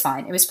 It was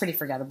fine. It was pretty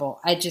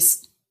forgettable. I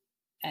just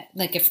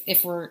like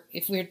if we're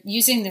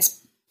using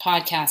this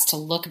podcast to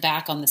look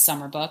back on the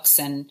summer books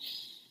and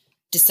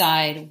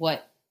decide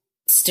what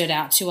stood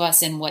out to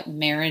us and what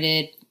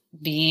merited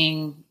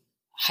being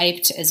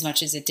hyped as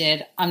much as it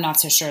did, I'm not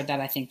so sure that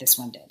I think this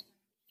one did.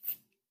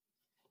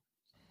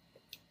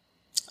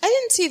 I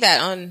didn't see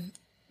that on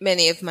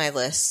many of my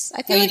lists.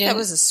 I feel like that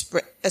was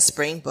a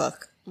spring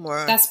book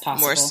more. That's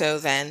possible. More so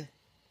than.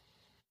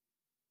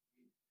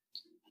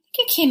 I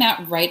think it came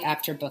out right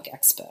after Book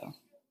Expo.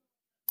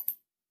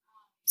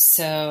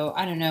 So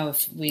I don't know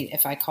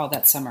if I call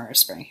that summer or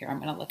spring here. I'm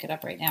going to look it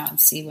up right now and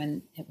see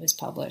when it was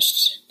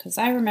published. Because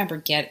I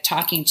remember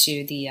talking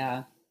to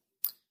the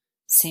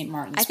St.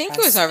 Martin's I think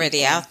Press it was already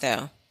people. out,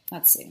 though.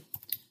 Let's see.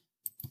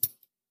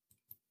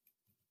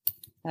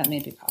 That may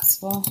be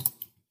possible.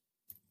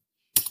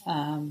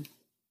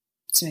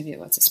 So maybe it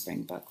was a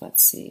spring book.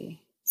 Let's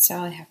see.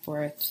 Sally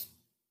Hepworth.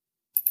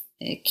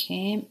 It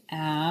came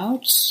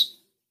out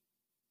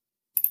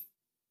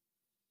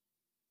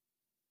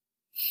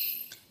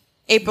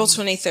April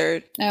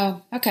 23rd.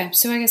 Oh, okay.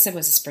 So I guess it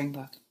was a spring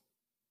book.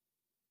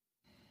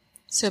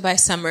 So by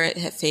summer it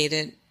had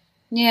faded.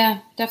 Yeah,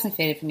 definitely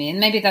faded for me. And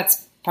maybe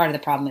that's part of the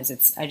problem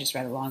is I just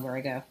read it longer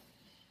ago.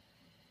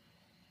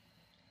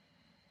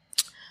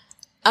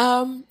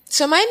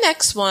 So my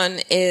next one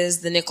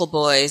is The Nickel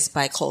Boys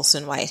by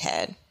Colson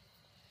Whitehead.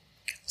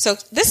 So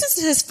this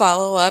is his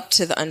follow-up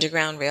to The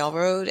Underground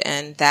Railroad,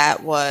 and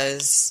that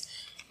was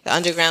The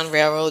Underground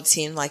Railroad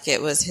seemed like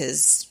it was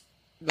his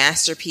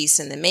masterpiece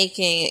in the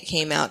making. It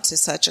came out to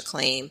such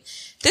acclaim.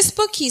 This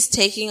book he's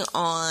taking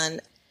on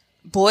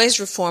Boys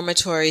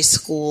Reformatory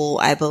School,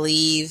 I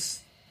believe,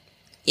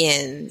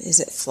 is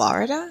it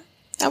Florida,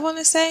 I want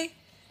to say?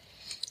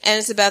 And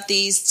it's about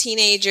these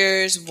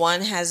teenagers.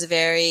 One has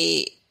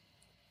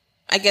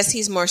I guess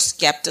he's more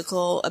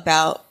skeptical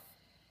about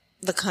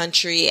the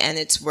country and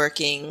its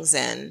workings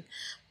and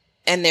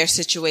their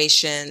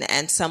situation.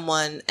 And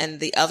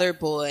the other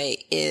boy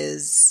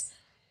is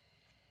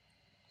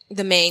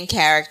the main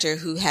character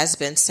who has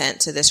been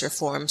sent to this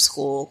reform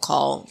school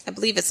called, I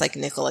believe it's like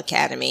Nickel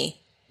Academy.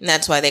 And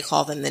that's why they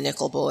call them the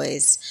Nickel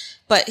Boys.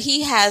 But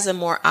he has a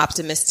more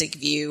optimistic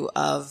view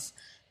of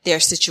their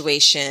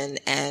situation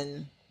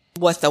and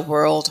what the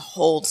world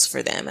holds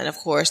for them. And of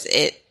course,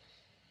 it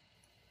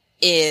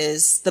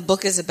the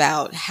book is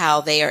about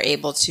how they are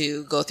able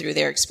to go through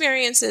their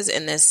experiences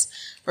in this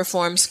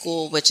reform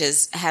school, which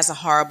has a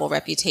horrible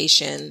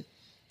reputation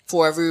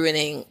for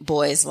ruining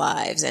boys'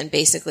 lives. And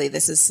basically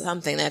this is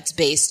something that's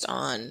based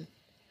on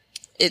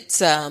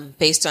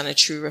a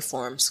true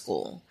reform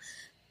school.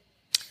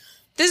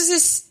 This is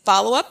a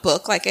follow-up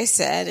book, like I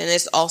said, and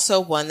it's also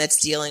one that's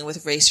dealing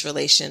with race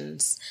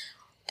relations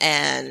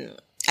and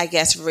I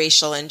guess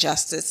racial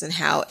injustice and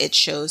how it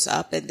shows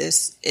up in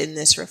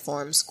this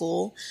reform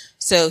school.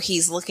 So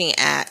he's looking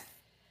at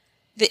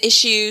the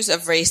issues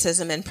of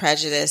racism and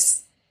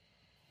prejudice.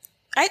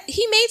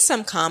 He made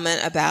some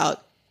comment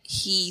about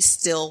he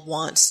still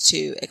wants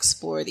to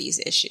explore these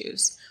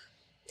issues.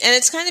 And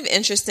it's kind of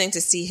interesting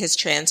to see his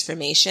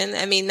transformation.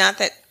 I mean, not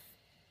that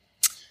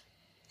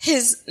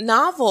his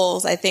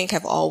novels, I think,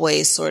 have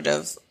always sort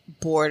of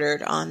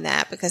bordered on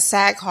that, because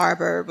Sag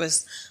Harbor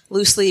was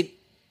loosely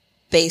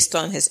based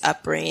on his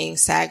upbringing.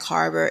 Sag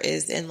Harbor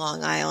is in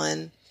Long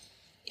Island.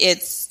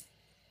 It's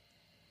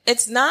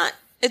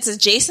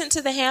adjacent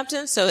to the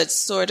Hamptons, so it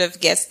sort of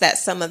gets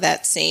some of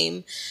that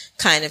same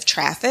kind of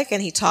traffic.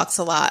 And he talks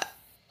a lot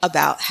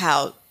about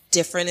how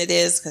different it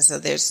is, because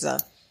there's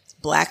the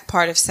black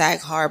part of Sag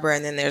Harbor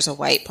and then there's a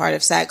white part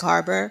of Sag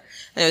Harbor,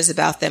 and it was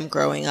about them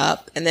growing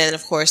up. And then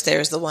of course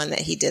there's the one that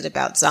he did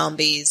about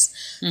zombies.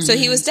 Mm-hmm. So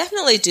he was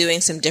definitely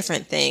doing some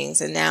different things,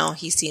 and now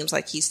he seems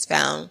like he's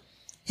found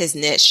his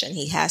niche and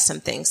he has some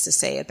things to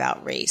say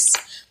about race.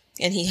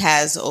 And he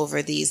has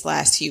over these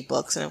last few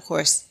books, and of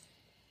course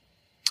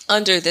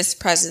under this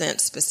president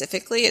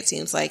specifically, it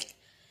seems like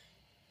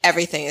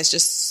everything is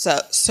just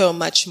so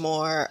much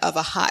more of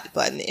a hot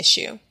button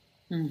issue.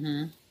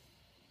 Mm-hmm.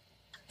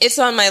 It's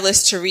on my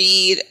list to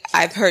read.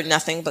 I've heard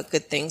nothing but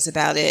good things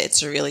about it.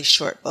 It's a really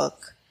short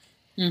book.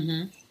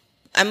 Mm-hmm.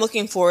 I'm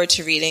looking forward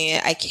to reading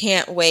it. I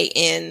can't weigh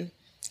in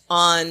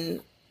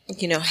on,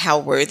 how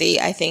worthy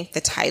I think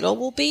the title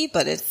will be,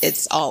 but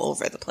it's all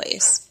over the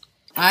place.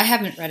 I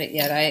haven't read it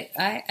yet.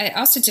 I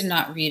also did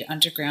not read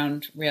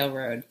Underground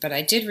Railroad, but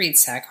I did read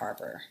Sag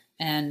Harbor.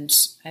 And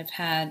I've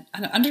had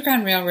on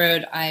Underground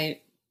Railroad, I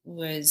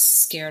was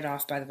scared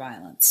off by the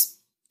violence,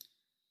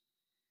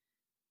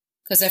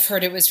 because I've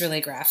heard it was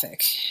really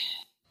graphic.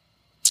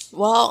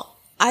 Well,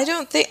 I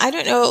don't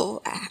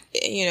know,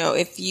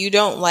 if you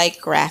don't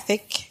like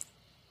graphic,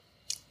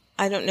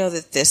 I don't know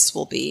that this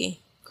will be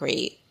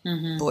great.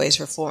 Mm-hmm. Boys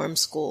Reform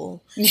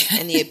School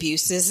and the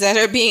abuses that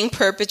are being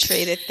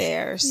perpetrated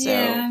there. So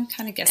yeah, I'm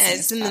kind of guessing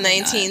it's in the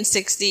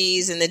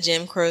 1960s in the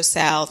Jim Crow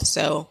South.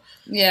 So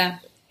yeah,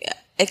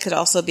 it could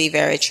also be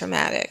very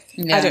traumatic.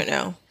 Yeah. I don't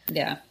know.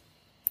 Yeah.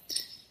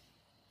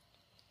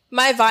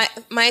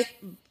 My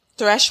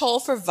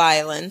threshold for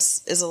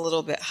violence is a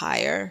little bit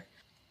higher.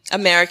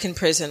 American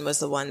Prison was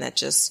the one that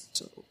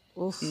just,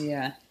 oof.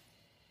 Yeah.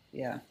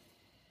 Yeah.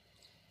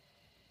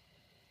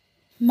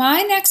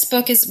 My next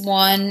book is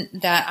one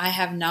that I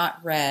have not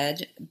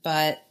read,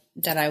 but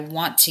that I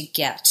want to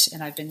get,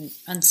 and I've been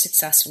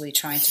unsuccessfully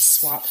trying to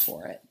swap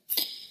for it.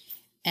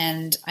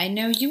 And I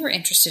know you were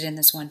interested in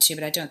this one too,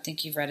 but I don't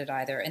think you've read it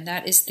either. And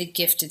that is The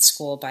Gifted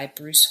School by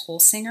Bruce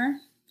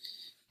Holsinger,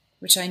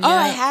 which I know. Oh,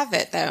 I have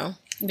it though.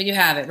 But you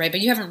have it, right? But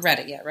you haven't read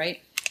it yet,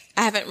 right?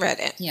 I haven't read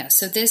it. Yeah,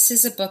 so this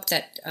is a book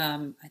that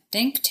I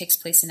think takes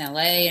place in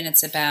LA, and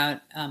it's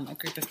about a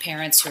group of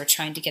parents who are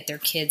trying to get their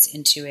kids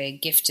into a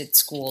gifted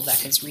school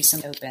that has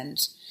recently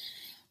opened.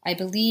 I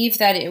believe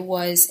that it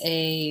was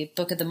a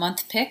Book of the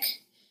Month pick.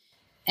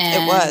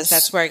 And it was.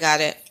 That's where I got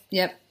it.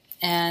 Yep.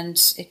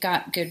 And it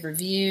got good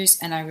reviews,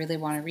 and I really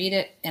want to read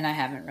it, and I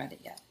haven't read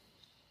it yet.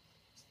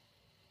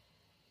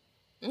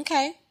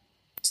 Okay.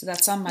 So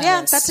that's on my list. Yeah,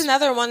 that's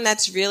another one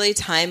that's really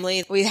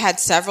timely. We had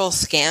several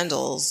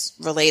scandals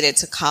related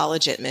to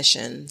college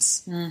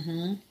admissions.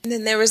 Mm-hmm. And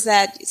then there was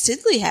that,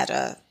 Sidley had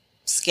a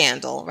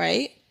scandal,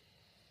 right?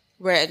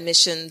 Where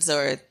admissions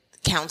or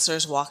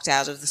counselors walked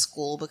out of the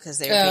school because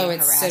they were being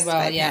harassed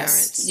by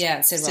parents. Yeah,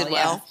 Sidwell.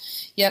 Yeah.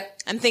 Yep.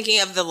 I'm thinking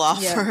of the law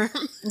firm.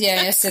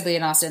 Yeah, Sidley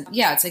in Austin.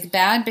 Yeah, it's like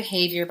bad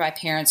behavior by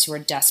parents who are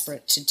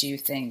desperate to do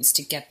things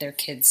to get their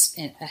kids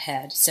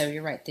ahead. So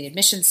you're right, the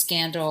admissions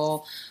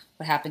scandal,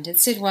 what happened at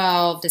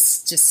Sidwell,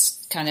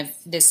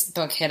 this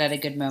book hit at a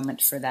good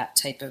moment for that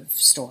type of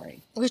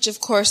story. Which,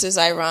 of course, is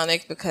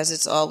ironic because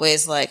it's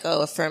always like,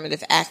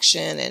 affirmative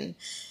action, and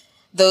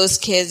those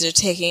kids are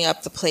taking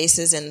up the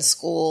places in the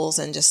schools,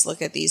 and just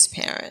look at these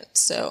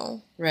parents.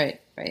 So Right.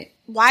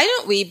 Why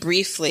don't we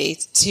briefly,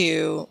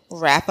 to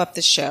wrap up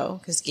the show,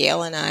 because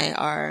Gail and I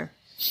are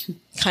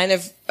kind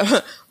of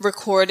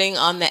recording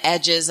on the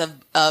edges of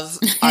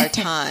our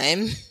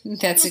time.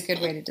 That's a good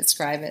way to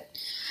describe it.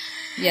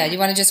 Yeah, you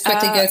want to just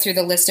quickly go through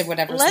the list of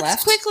whatever's left?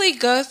 Let's quickly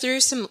go through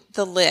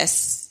the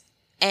lists,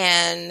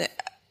 and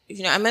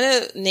I'm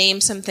going to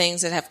name some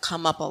things that have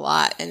come up a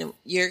lot, and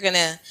we're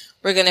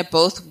gonna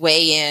both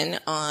weigh in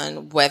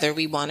on whether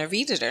we want to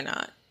read it or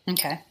not.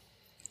 Okay.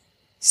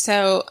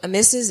 So,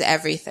 Mrs.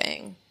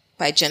 Everything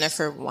by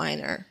Jennifer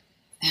Weiner.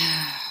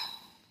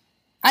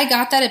 I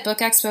got that at Book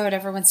Expo, and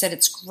everyone said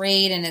it's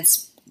great and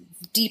it's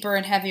deeper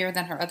and heavier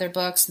than her other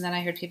books, and then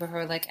I heard people who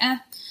were like,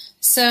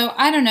 So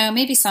I don't know.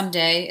 Maybe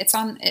someday.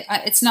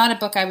 It's not a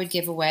book I would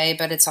give away,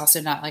 but it's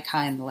also not like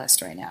high on the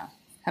list right now.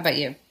 How about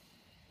you?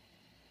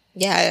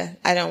 Yeah,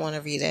 I don't want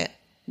to read it.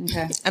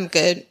 Okay. I'm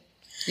good.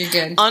 You're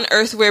good. On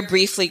Earth, We're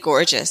Briefly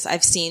Gorgeous.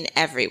 I've seen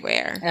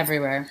everywhere.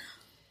 Everywhere.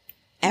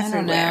 I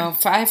don't know.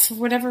 For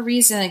whatever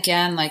reason,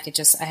 again, like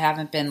I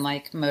haven't been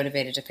like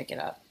motivated to pick it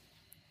up.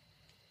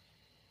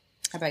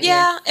 How about you?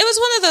 Yeah, it was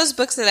one of those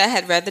books that I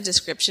had read the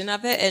description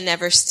of it. It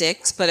never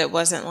sticks, but it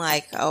wasn't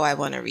like, oh, I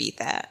want to read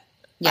that.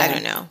 Yeah. I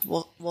don't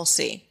know. We'll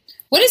see.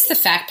 What is the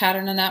fact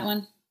pattern on that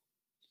one?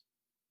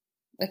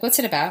 Like, what's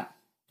it about?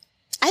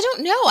 I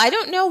don't know. I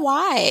don't know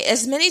why.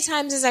 As many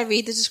times as I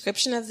read the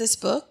description of this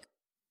book.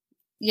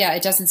 Yeah,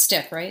 it doesn't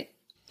stick, right?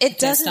 It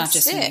doesn't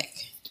stick.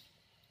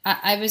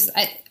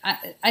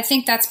 I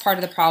think that's part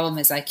of the problem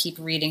is I keep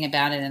reading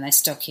about it and I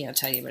still can't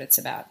tell you what it's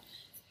about.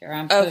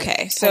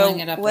 Here, so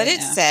what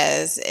it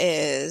says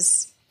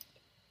is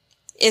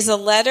a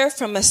letter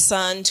from a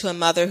son to a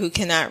mother who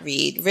cannot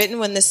read, written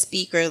when the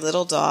speaker,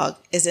 Little Dog,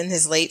 is in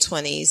his late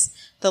 20s.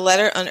 The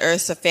letter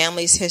unearths a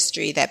family's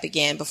history that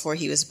began before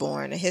he was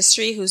born, a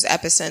history whose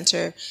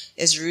epicenter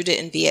is rooted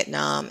in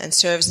Vietnam and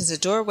serves as a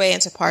doorway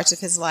into parts of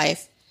his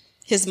life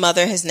his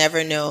mother has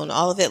never known,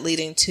 all of it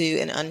leading to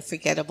an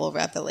unforgettable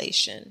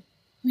revelation.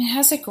 I mean, it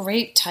has a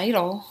great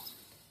title.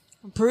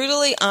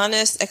 Brutally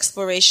honest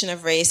exploration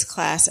of race,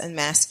 class, and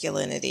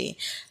masculinity.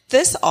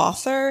 This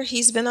author,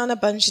 he's been on a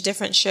bunch of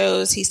different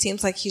shows. He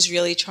seems like he's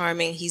really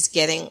charming.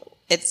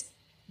 It's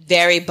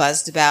very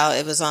buzzed about.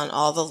 It was on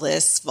all the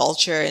lists,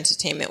 Vulture,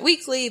 Entertainment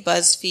Weekly,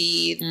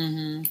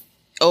 BuzzFeed,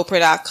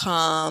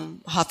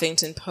 Oprah.com,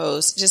 Huffington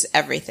Post, just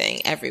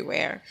everything,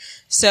 everywhere.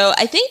 So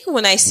I think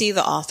when I see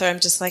the author,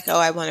 I'm just like, oh,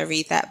 I want to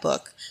read that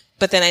book.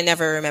 But then I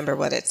never remember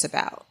what it's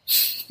about.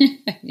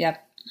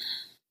 Yep.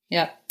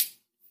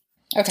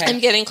 Okay. I'm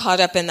getting caught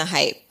up in the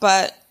hype,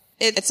 but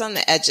it's on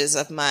the edges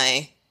of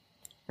my...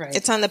 Right.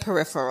 It's on the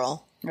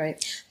peripheral.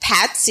 Right.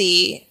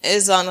 Patsy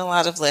is on a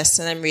lot of lists,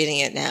 and I'm reading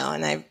it now,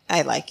 and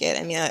I like it.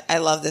 I mean, I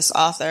love this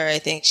author. I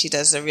think she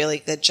does a really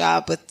good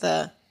job with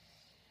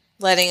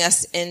letting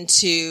us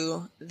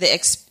into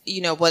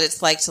what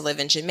it's like to live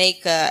in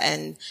Jamaica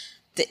and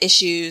the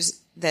issues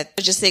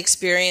just the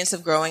experience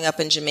of growing up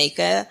in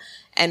Jamaica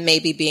and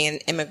maybe being an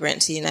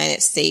immigrant to the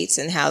United States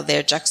and how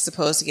they're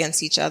juxtaposed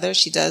against each other.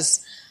 She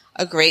does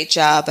a great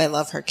job. I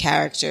love her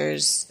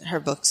characters.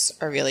 Her books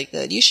are really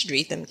good. You should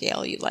read them,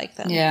 Gail. You'd like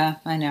them. Yeah,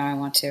 I know. I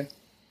want to.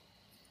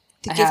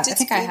 The Gifted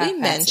School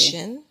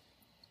mention.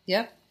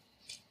 Yep.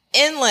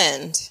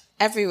 Inland.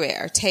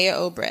 Everywhere. Taya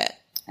Obrecht.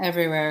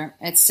 Everywhere.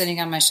 It's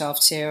sitting on my shelf,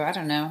 too. I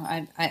don't know.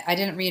 I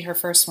didn't read her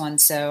first one,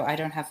 so I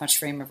don't have much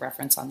frame of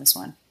reference on this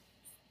one.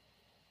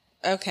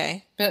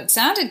 Okay. But it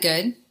sounded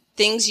good.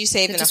 Things You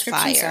Save in a Fire. The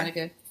description sounded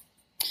good.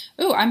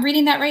 Ooh, I'm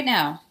reading that right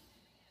now.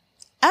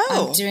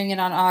 Oh. I'm doing it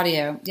on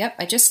audio. Yep,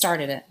 I just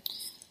started it.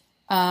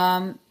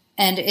 And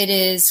it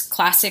is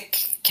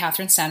classic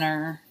Catherine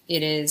Center.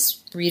 It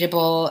is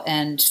readable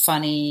and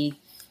funny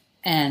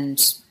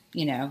and,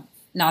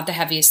 not the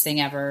heaviest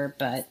thing ever,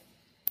 but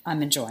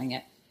I'm enjoying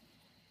it.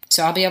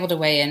 So I'll be able to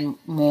weigh in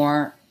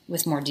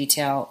with more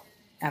detail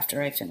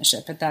after I finish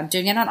it. But I'm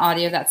doing it on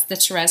audio. That's the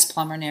Therese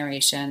Plummer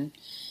narration.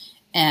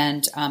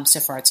 And so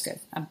far it's good.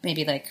 I'm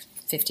maybe like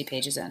 50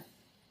 pages in.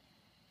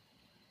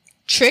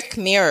 Trick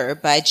Mirror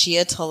by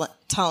Gia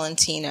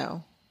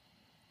Tolentino.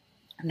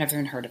 I've never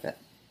even heard of it.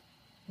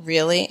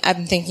 Really?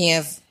 I'm thinking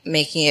of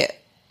making it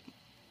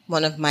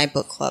one of my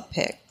book club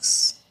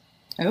picks.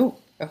 Oh,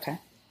 okay.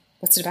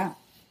 What's it about?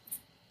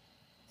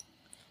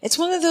 It's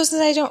one of those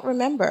that I don't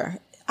remember.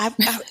 I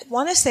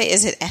want to say,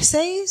 is it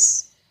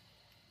essays?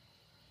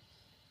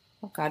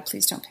 Oh, God,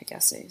 please don't pick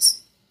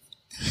essays.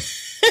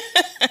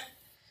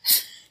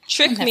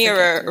 Trick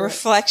Mirror,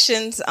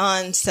 Reflections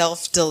on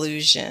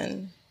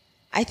Self-Delusion.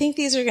 I think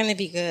these are going to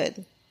be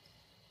good.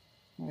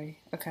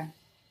 Okay.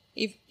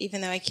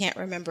 Even though I can't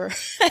remember.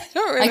 I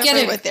don't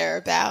remember what they're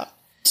about.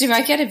 Do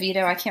I get a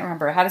veto? I can't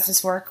remember. How does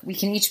this work? We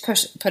can each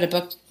present a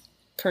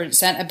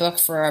book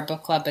for our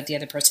book club, but the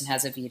other person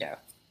has a veto.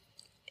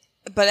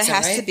 But it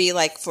has to be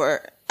like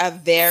for a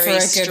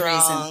very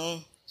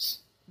strong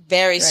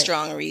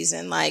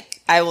reason.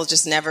 Like, I will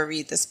just never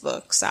read this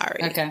book.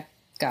 Sorry. Okay.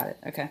 Got it.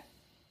 Okay.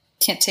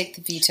 Can't take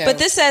the veto. But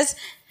this says,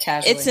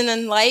 casually. It's an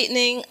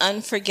enlightening,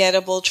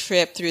 unforgettable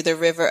trip through the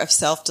river of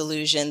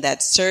self-delusion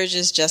that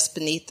surges just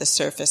beneath the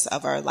surface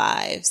of our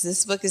lives.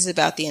 This book is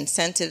about the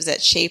incentives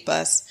that shape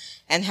us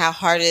and how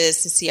hard it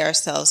is to see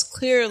ourselves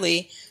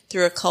clearly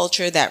through a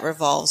culture that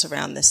revolves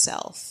around the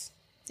self.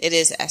 It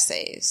is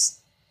essays.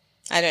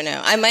 I don't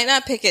know. I might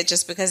not pick it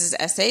just because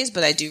it's essays,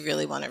 but I do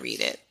really want to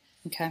read it.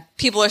 Okay.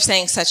 People are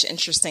saying such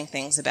interesting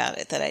things about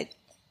it that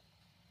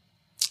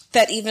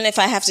even if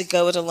I have to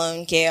go it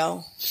alone,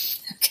 Gail.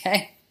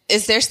 Okay.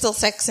 Is there still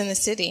Sex in the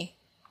City?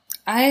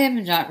 I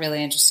am not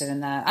really interested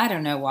in that. I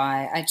don't know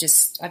why.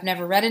 I've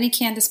never read any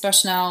Candace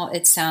Bushnell.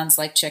 It sounds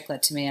like chick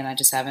lit to me, and I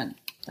just haven't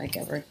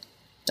ever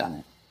done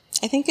it.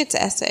 I think it's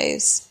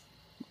essays.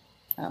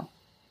 Oh.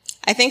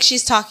 I think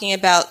she's talking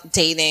about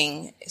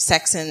dating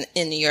sex in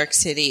New York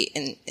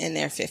City in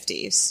their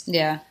 50s.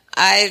 Yeah.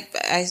 I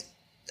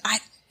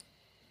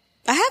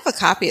have a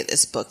copy of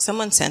this book.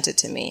 Someone sent it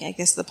to me. I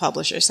guess the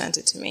publisher sent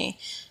it to me.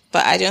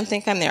 But I don't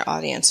think I'm their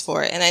audience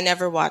for it. And I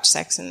never watched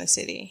Sex in the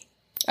City.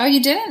 Oh,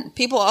 you didn't?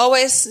 People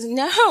always,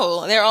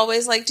 no. They're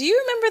always like, do you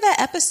remember that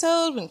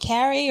episode when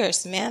Carrie or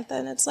Samantha?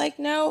 And it's like,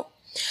 no.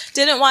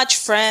 Didn't watch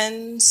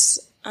Friends.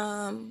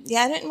 I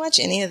didn't watch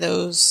any of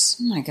those.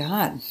 Oh, my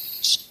God.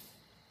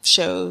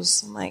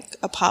 Shows. I'm like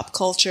a pop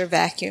culture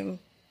vacuum.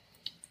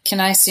 Can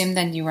I assume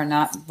then you are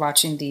not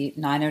watching the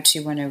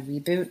 90210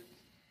 reboot?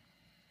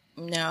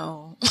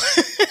 No.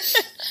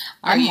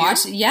 I'm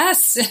watching.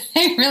 Yes.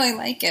 I really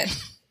like it.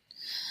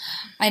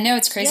 I know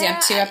it's crazy. Yeah,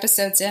 I'm 2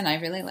 episodes in. I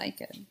really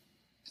like it.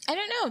 I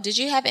don't know. Did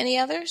you have any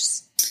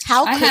others?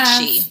 How Could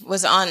She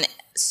was on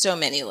so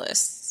many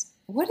lists.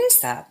 What is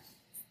that?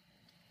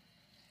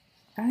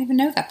 I don't even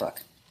know that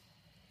book.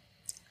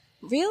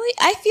 Really?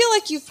 I feel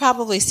like you've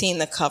probably seen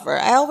the cover.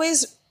 I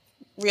always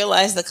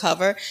realize the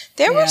cover.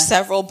 There were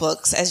several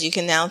books, as you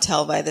can now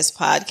tell by this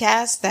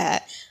podcast,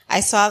 that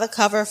I saw the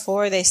cover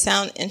for. They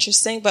sound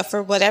interesting, but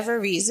for whatever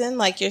reason,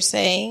 like you're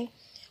saying,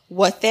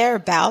 what they're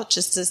about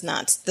just does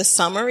not, the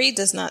summary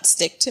does not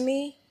stick to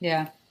me.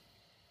 Yeah.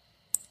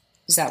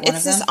 Is that one of them?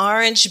 It's this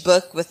orange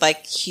book with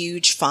like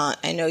huge font.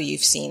 I know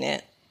you've seen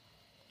it.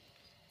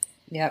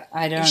 Yep.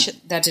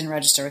 That didn't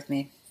register with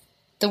me.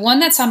 The one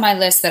that's on my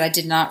list that I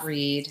did not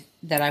read,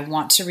 that I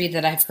want to read,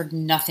 that I've heard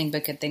nothing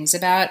but good things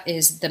about,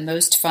 is The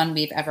Most Fun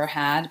We've Ever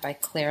Had by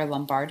Claire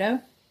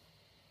Lombardo.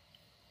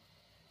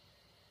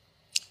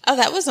 Oh,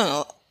 that was on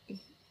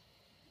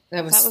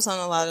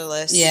a lot of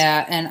lists.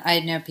 Yeah, and I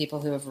know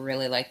people who have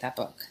really liked that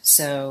book.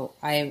 So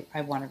I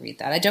want to read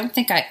that. I don't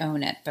think I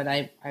own it, but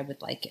I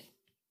would like it.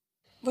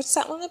 What's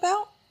that one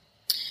about?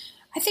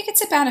 I think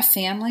it's about a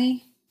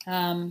family.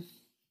 Let's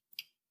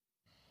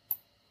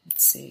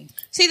see.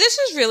 See, this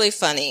is really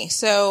funny.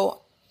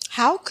 So,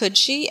 how could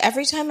she?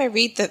 Every time I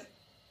read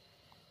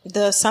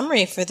the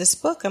summary for this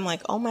book, I'm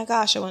like, oh my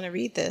gosh, I want to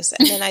read this.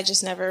 And then I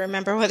just never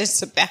remember what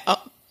it's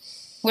about.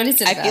 What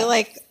is it about? I feel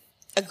like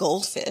a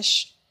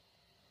goldfish.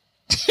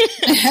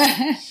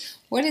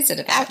 What is it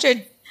about?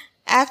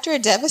 After a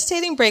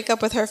devastating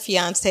breakup with her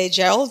fiancé,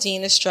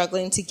 Geraldine is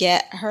struggling to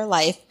get her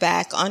life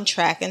back on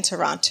track in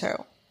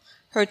Toronto.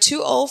 Her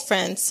 2 old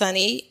friends,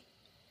 Sunny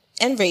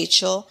and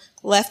Rachel,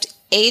 left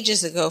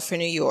ages ago for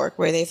New York,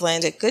 where they've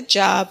landed good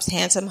jobs,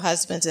 handsome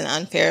husbands, and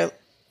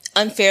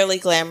unfairly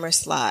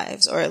glamorous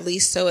lives, or at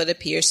least so it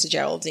appears to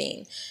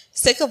Geraldine.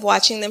 Sick of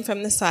watching them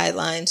from the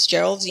sidelines,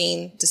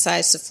 Geraldine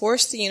decides to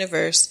force the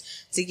universe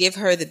to give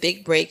her the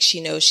big break she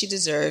knows she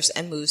deserves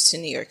and moves to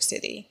New York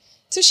City.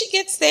 So she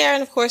gets there,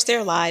 and of course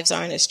their lives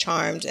aren't as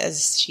charmed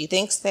as she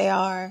thinks they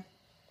are,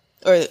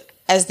 or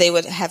as they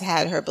would have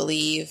had her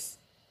believe.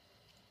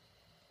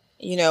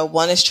 You know,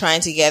 one is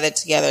trying to get it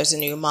together as a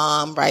new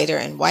mom, writer,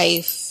 and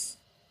wife.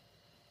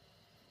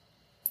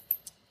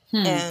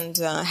 And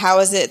how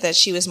is it that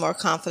she was more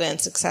confident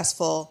and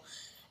successful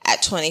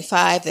at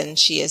 25 than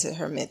she is at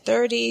her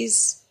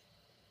mid-30s?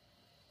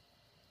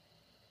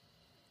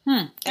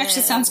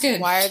 Actually, sounds good.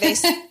 Why are they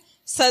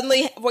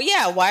suddenly? Well,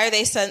 yeah. Why are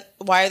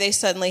they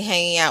suddenly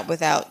hanging out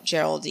without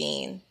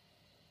Geraldine?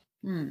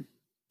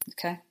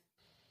 Okay.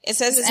 It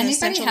says it's an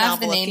essential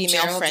novel of female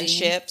Geraldine?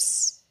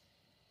 Friendships.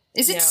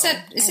 Is it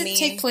set? Does it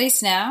take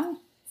place now?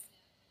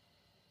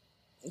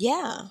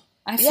 Yeah.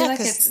 I feel like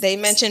they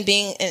mentioned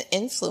being an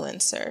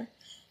influencer.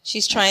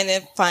 She's trying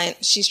to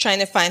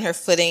find her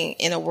footing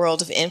in a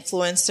world of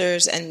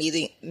influencers and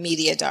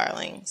media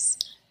darlings.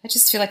 I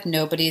just feel like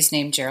nobody's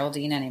named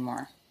Geraldine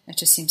anymore. It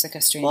just seems like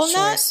a strange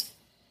choice.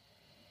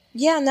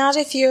 Not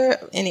if you're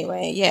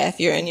if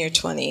you're in your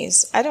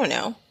 20s. I don't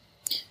know.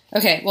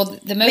 Okay, well,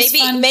 the most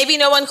maybe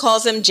no one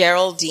calls them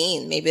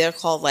Geraldine. Maybe they're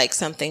called like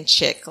something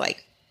chick,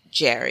 like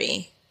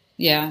Jerry.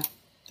 Yeah,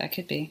 that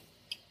could be.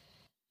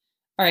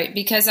 All right,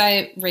 because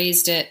I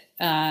raised it,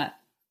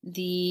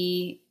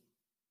 the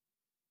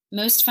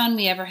most fun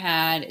we ever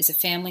had is a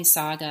family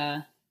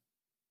saga.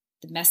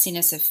 The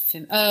messiness of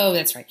the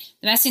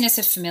messiness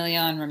of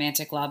familial and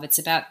romantic love. It's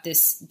about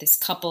this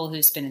couple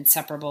who's been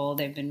inseparable.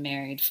 They've been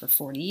married for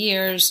 40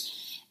 years,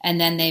 and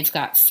then they've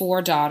got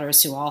 4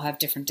 daughters who all have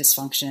different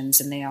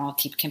dysfunctions, and they all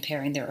keep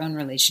comparing their own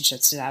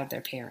relationships to that of their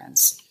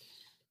parents.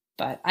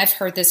 But I've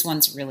heard this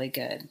one's really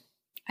good.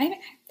 I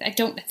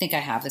don't think I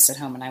have this at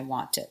home, and I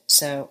want it,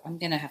 so I'm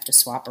going to have to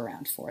swap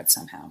around for it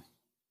somehow.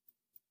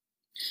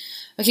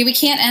 Okay, we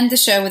can't end the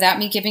show without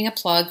me giving a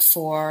plug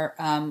for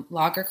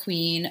Lager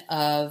Queen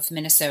of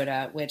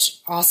Minnesota, which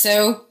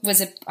also was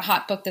a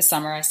hot book this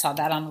summer. I saw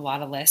that on a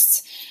lot of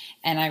lists,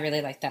 and I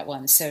really like that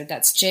one. So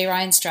that's J.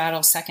 Ryan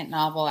Straddle's second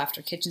novel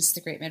after Kitchens to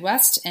the Great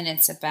Midwest, and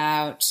it's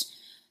about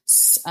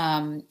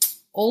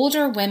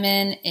older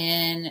women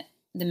in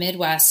the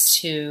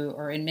Midwest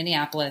or in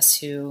Minneapolis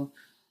who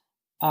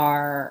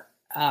are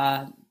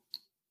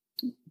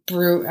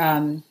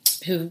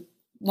who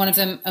one of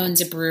them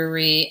owns a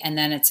brewery, and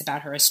then it's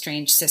about her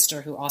estranged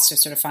sister who also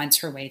sort of finds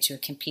her way to a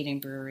competing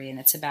brewery, and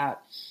it's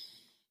about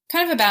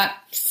kind of about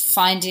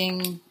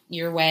finding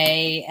your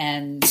way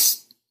and,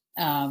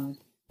 I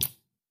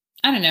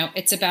don't know,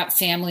 it's about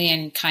family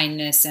and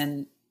kindness,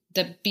 and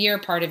the beer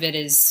part of it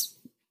is,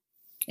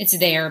 it's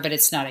there, but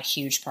it's not a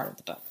huge part of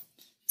the book.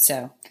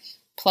 So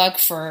plug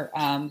for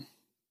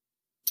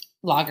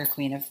Lager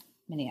Queen of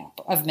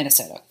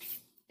Minnesota.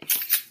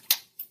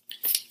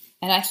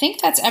 And I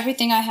think that's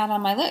everything I had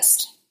on my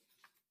list.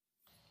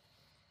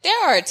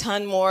 There are a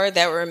ton more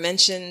that were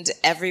mentioned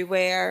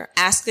everywhere.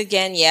 Ask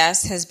Again,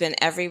 Yes, has been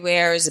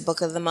everywhere as a book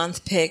of the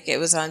month pick. It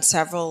was on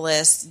several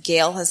lists.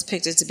 Gail has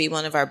picked it to be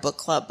one of our book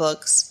club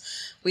books.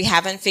 We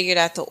haven't figured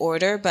out the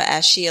order, but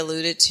as she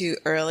alluded to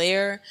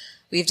earlier,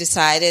 we've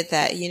decided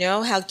that, you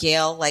know how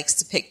Gail likes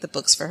to pick the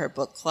books for her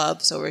book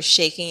club, so we're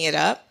shaking it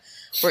up.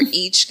 We're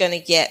each going to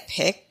get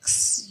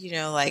picks,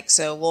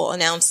 so we'll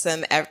announce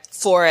them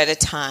 4 at a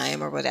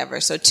time or whatever.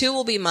 So 2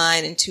 will be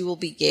mine and 2 will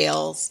be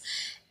Gail's.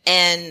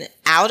 And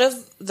out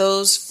of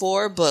those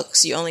 4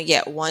 books, you only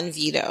get 1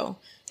 veto,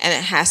 and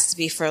it has to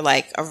be for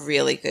like a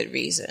really good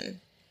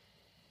reason.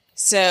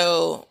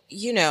 So,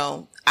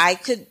 I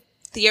could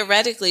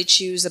theoretically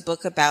choose a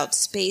book about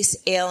space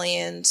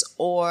aliens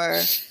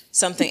or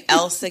something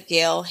else that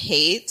Gail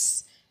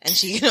hates, and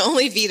she can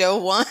only veto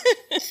 1.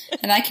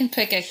 And I can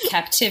pick a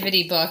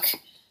captivity book.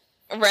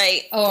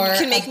 Right. Or you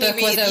can make a book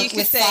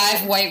with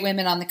 5 white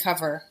women on the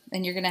cover,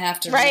 and you're going to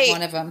have to read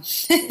one of them.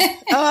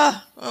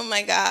 oh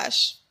my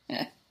gosh.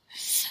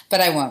 But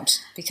I won't,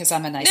 because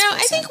I'm a nice person.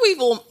 I think we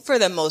will, for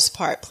the most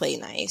part, play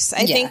nice.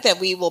 I think that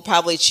we will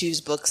probably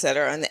choose books that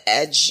are on the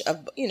edge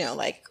of,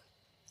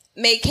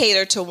 may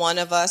cater to one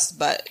of us,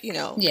 but,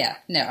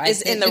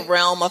 is in the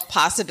realm of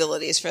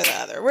possibilities for the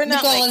other. We're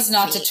not. The goal is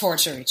not to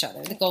torture each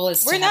other. The goal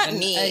is to have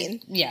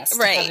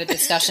a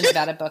discussion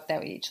about a book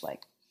that we each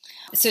like.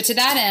 So to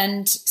that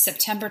end,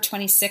 September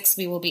 26th,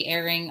 we will be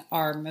airing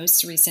our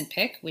most recent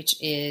pick, which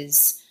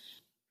is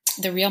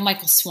The Real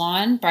Michael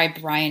Swan by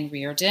Brian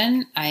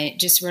Reardon. I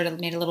just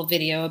made a little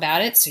video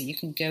about it, so you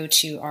can go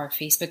to our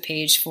Facebook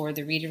page for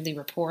the Readerly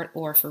Report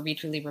or for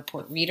Readerly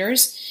Report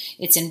readers.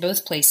 It's in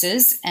both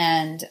places,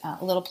 and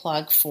a little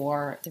plug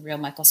for The Real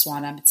Michael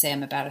Swan. I would say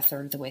I'm about a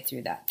third of the way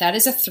through that. That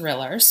is a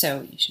thriller,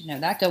 so you should know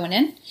that going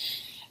in.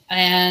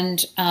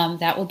 And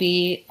that will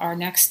be our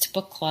next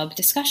book club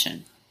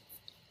discussion.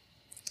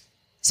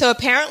 So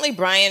apparently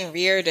Brian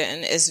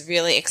Reardon is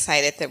really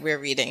excited that we're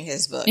reading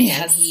his book.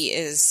 Yes.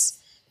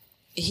 And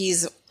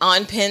he's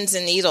on pins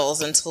and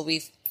needles until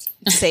we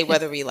say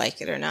whether we like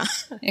it or not.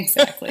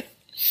 Exactly.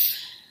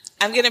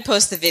 I'm going to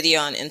post the video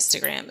on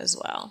Instagram as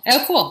well.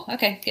 Oh, cool.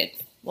 Okay, good.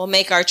 We'll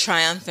make our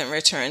triumphant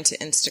return to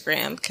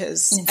Instagram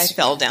because I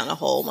fell down a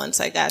hole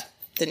once I got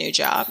the new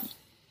job.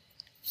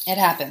 It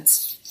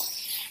happens.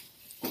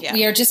 Yeah.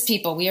 We are just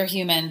people. We are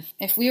human.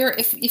 If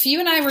you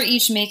and I were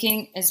each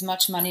making as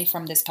much money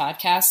from this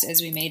podcast as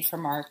we made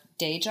from our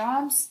day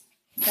jobs,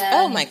 then,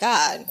 oh my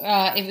God,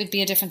 it would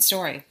be a different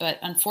story. But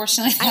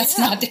unfortunately, that's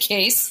not the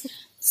case.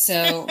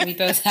 So we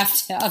both have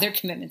other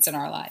commitments in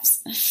our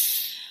lives.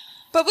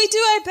 But we do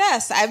our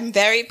best. I'm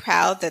very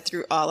proud that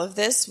through all of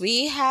this,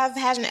 we have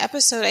had an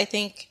episode,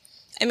 like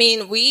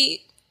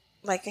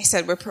I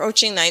said, we're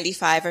approaching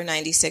 95 or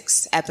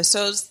 96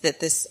 episodes that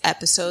this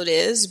episode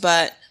is,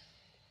 but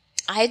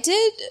I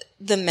did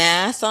the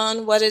math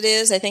on what it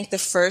is. I think the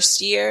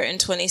first year in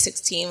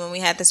 2016 when we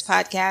had this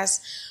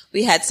podcast,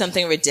 we had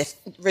something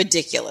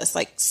ridiculous,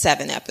 like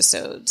 7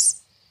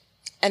 episodes.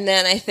 And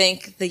then I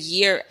think the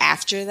year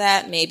after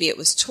that, maybe it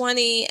was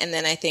 20. And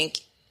then I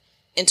think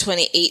in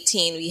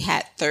 2018, we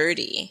had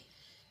 30.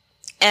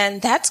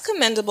 And that's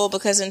commendable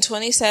because in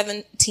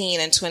 2017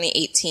 and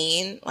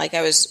 2018, like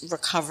I was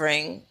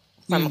recovering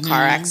from a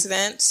car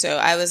accident. So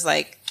I was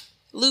like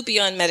loopy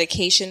on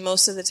medication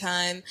most of the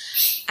time.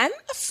 I'm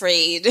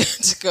afraid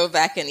to go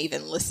back and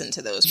even listen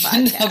to those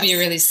podcasts. They'll be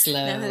really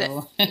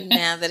slow.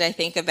 Now that I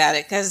think about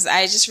it, because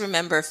I just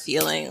remember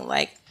feeling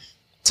like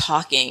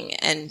talking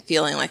and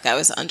feeling like I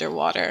was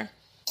underwater.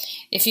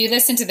 If you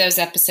listen to those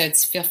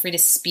episodes, feel free to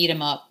speed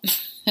them up.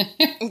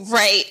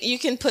 Right. You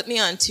can put me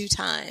on 2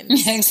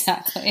 times.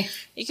 Exactly.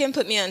 You can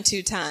put me on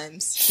 2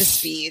 times the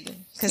speed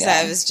because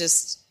I was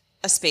just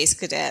a space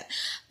cadet.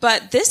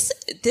 But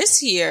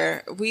this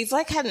year, we've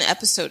like had an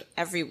episode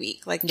every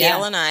week. Like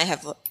Gail and I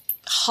have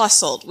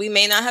hustled. We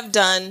may not have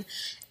done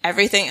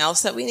everything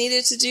else that we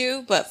needed to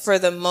do, but for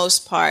the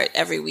most part,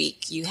 every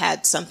week you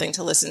had something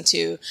to listen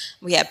to.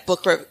 We had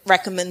book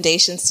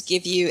recommendations to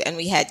give you, and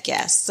we had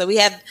guests. So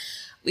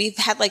we've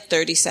had like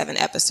 37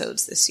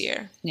 episodes this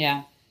year.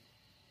 Yeah.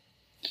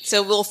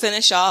 So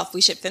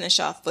we should finish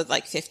off with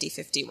like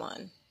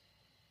 50-51.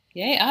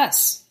 Yay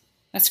us.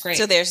 That's great.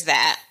 So there's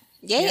that.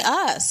 Yay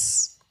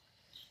us.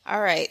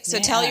 All right. So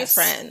tell your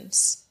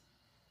friends.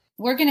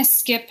 We're going to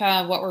skip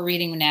what we're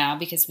reading now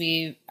because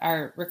we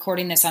are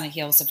recording this on the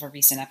heels of a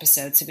recent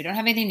episode. So we don't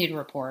have anything new to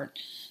report.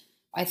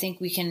 I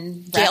think we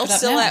can wrap Gail's it up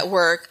still now. at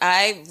work.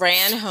 I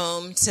ran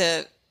home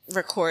to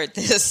record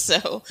this.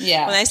 So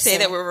when I say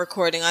that we're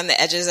recording on the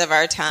edges of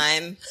our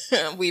time,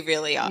 we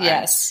really are.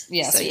 Yes,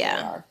 so we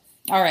are.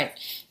 All right.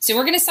 So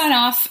we're going to sign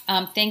off.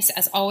 Thanks,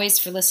 as always,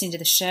 for listening to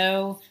the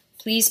show.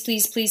 Please,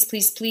 please, please,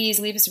 please, please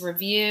leave us a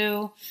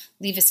review,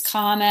 leave us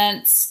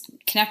comments,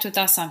 connect with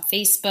us on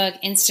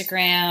Facebook,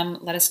 Instagram.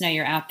 Let us know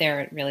you're out there.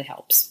 It really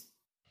helps.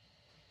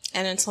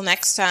 And until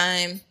next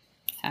time,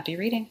 happy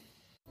reading.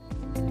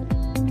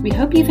 We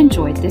hope you've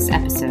enjoyed this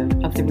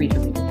episode of The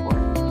Readerly Report.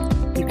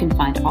 You can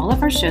find all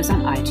of our shows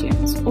on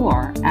iTunes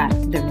or at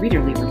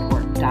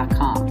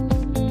thereaderlyreport.com.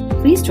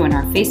 Please join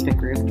our Facebook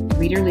group,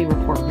 Readerly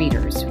Report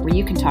Readers, where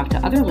you can talk to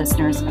other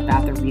listeners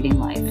about their reading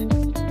life.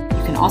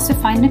 You can also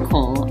find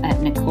Nicole at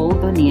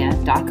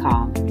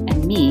NicoleBonilla.com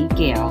and me,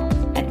 Gail,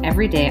 at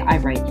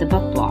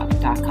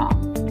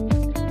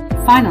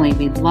EverydayIWriteTheBookBlog.com. Finally,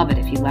 we'd love it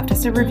if you left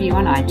us a review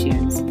on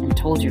iTunes and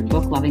told your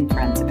book-loving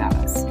friends about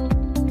us.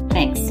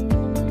 Thanks.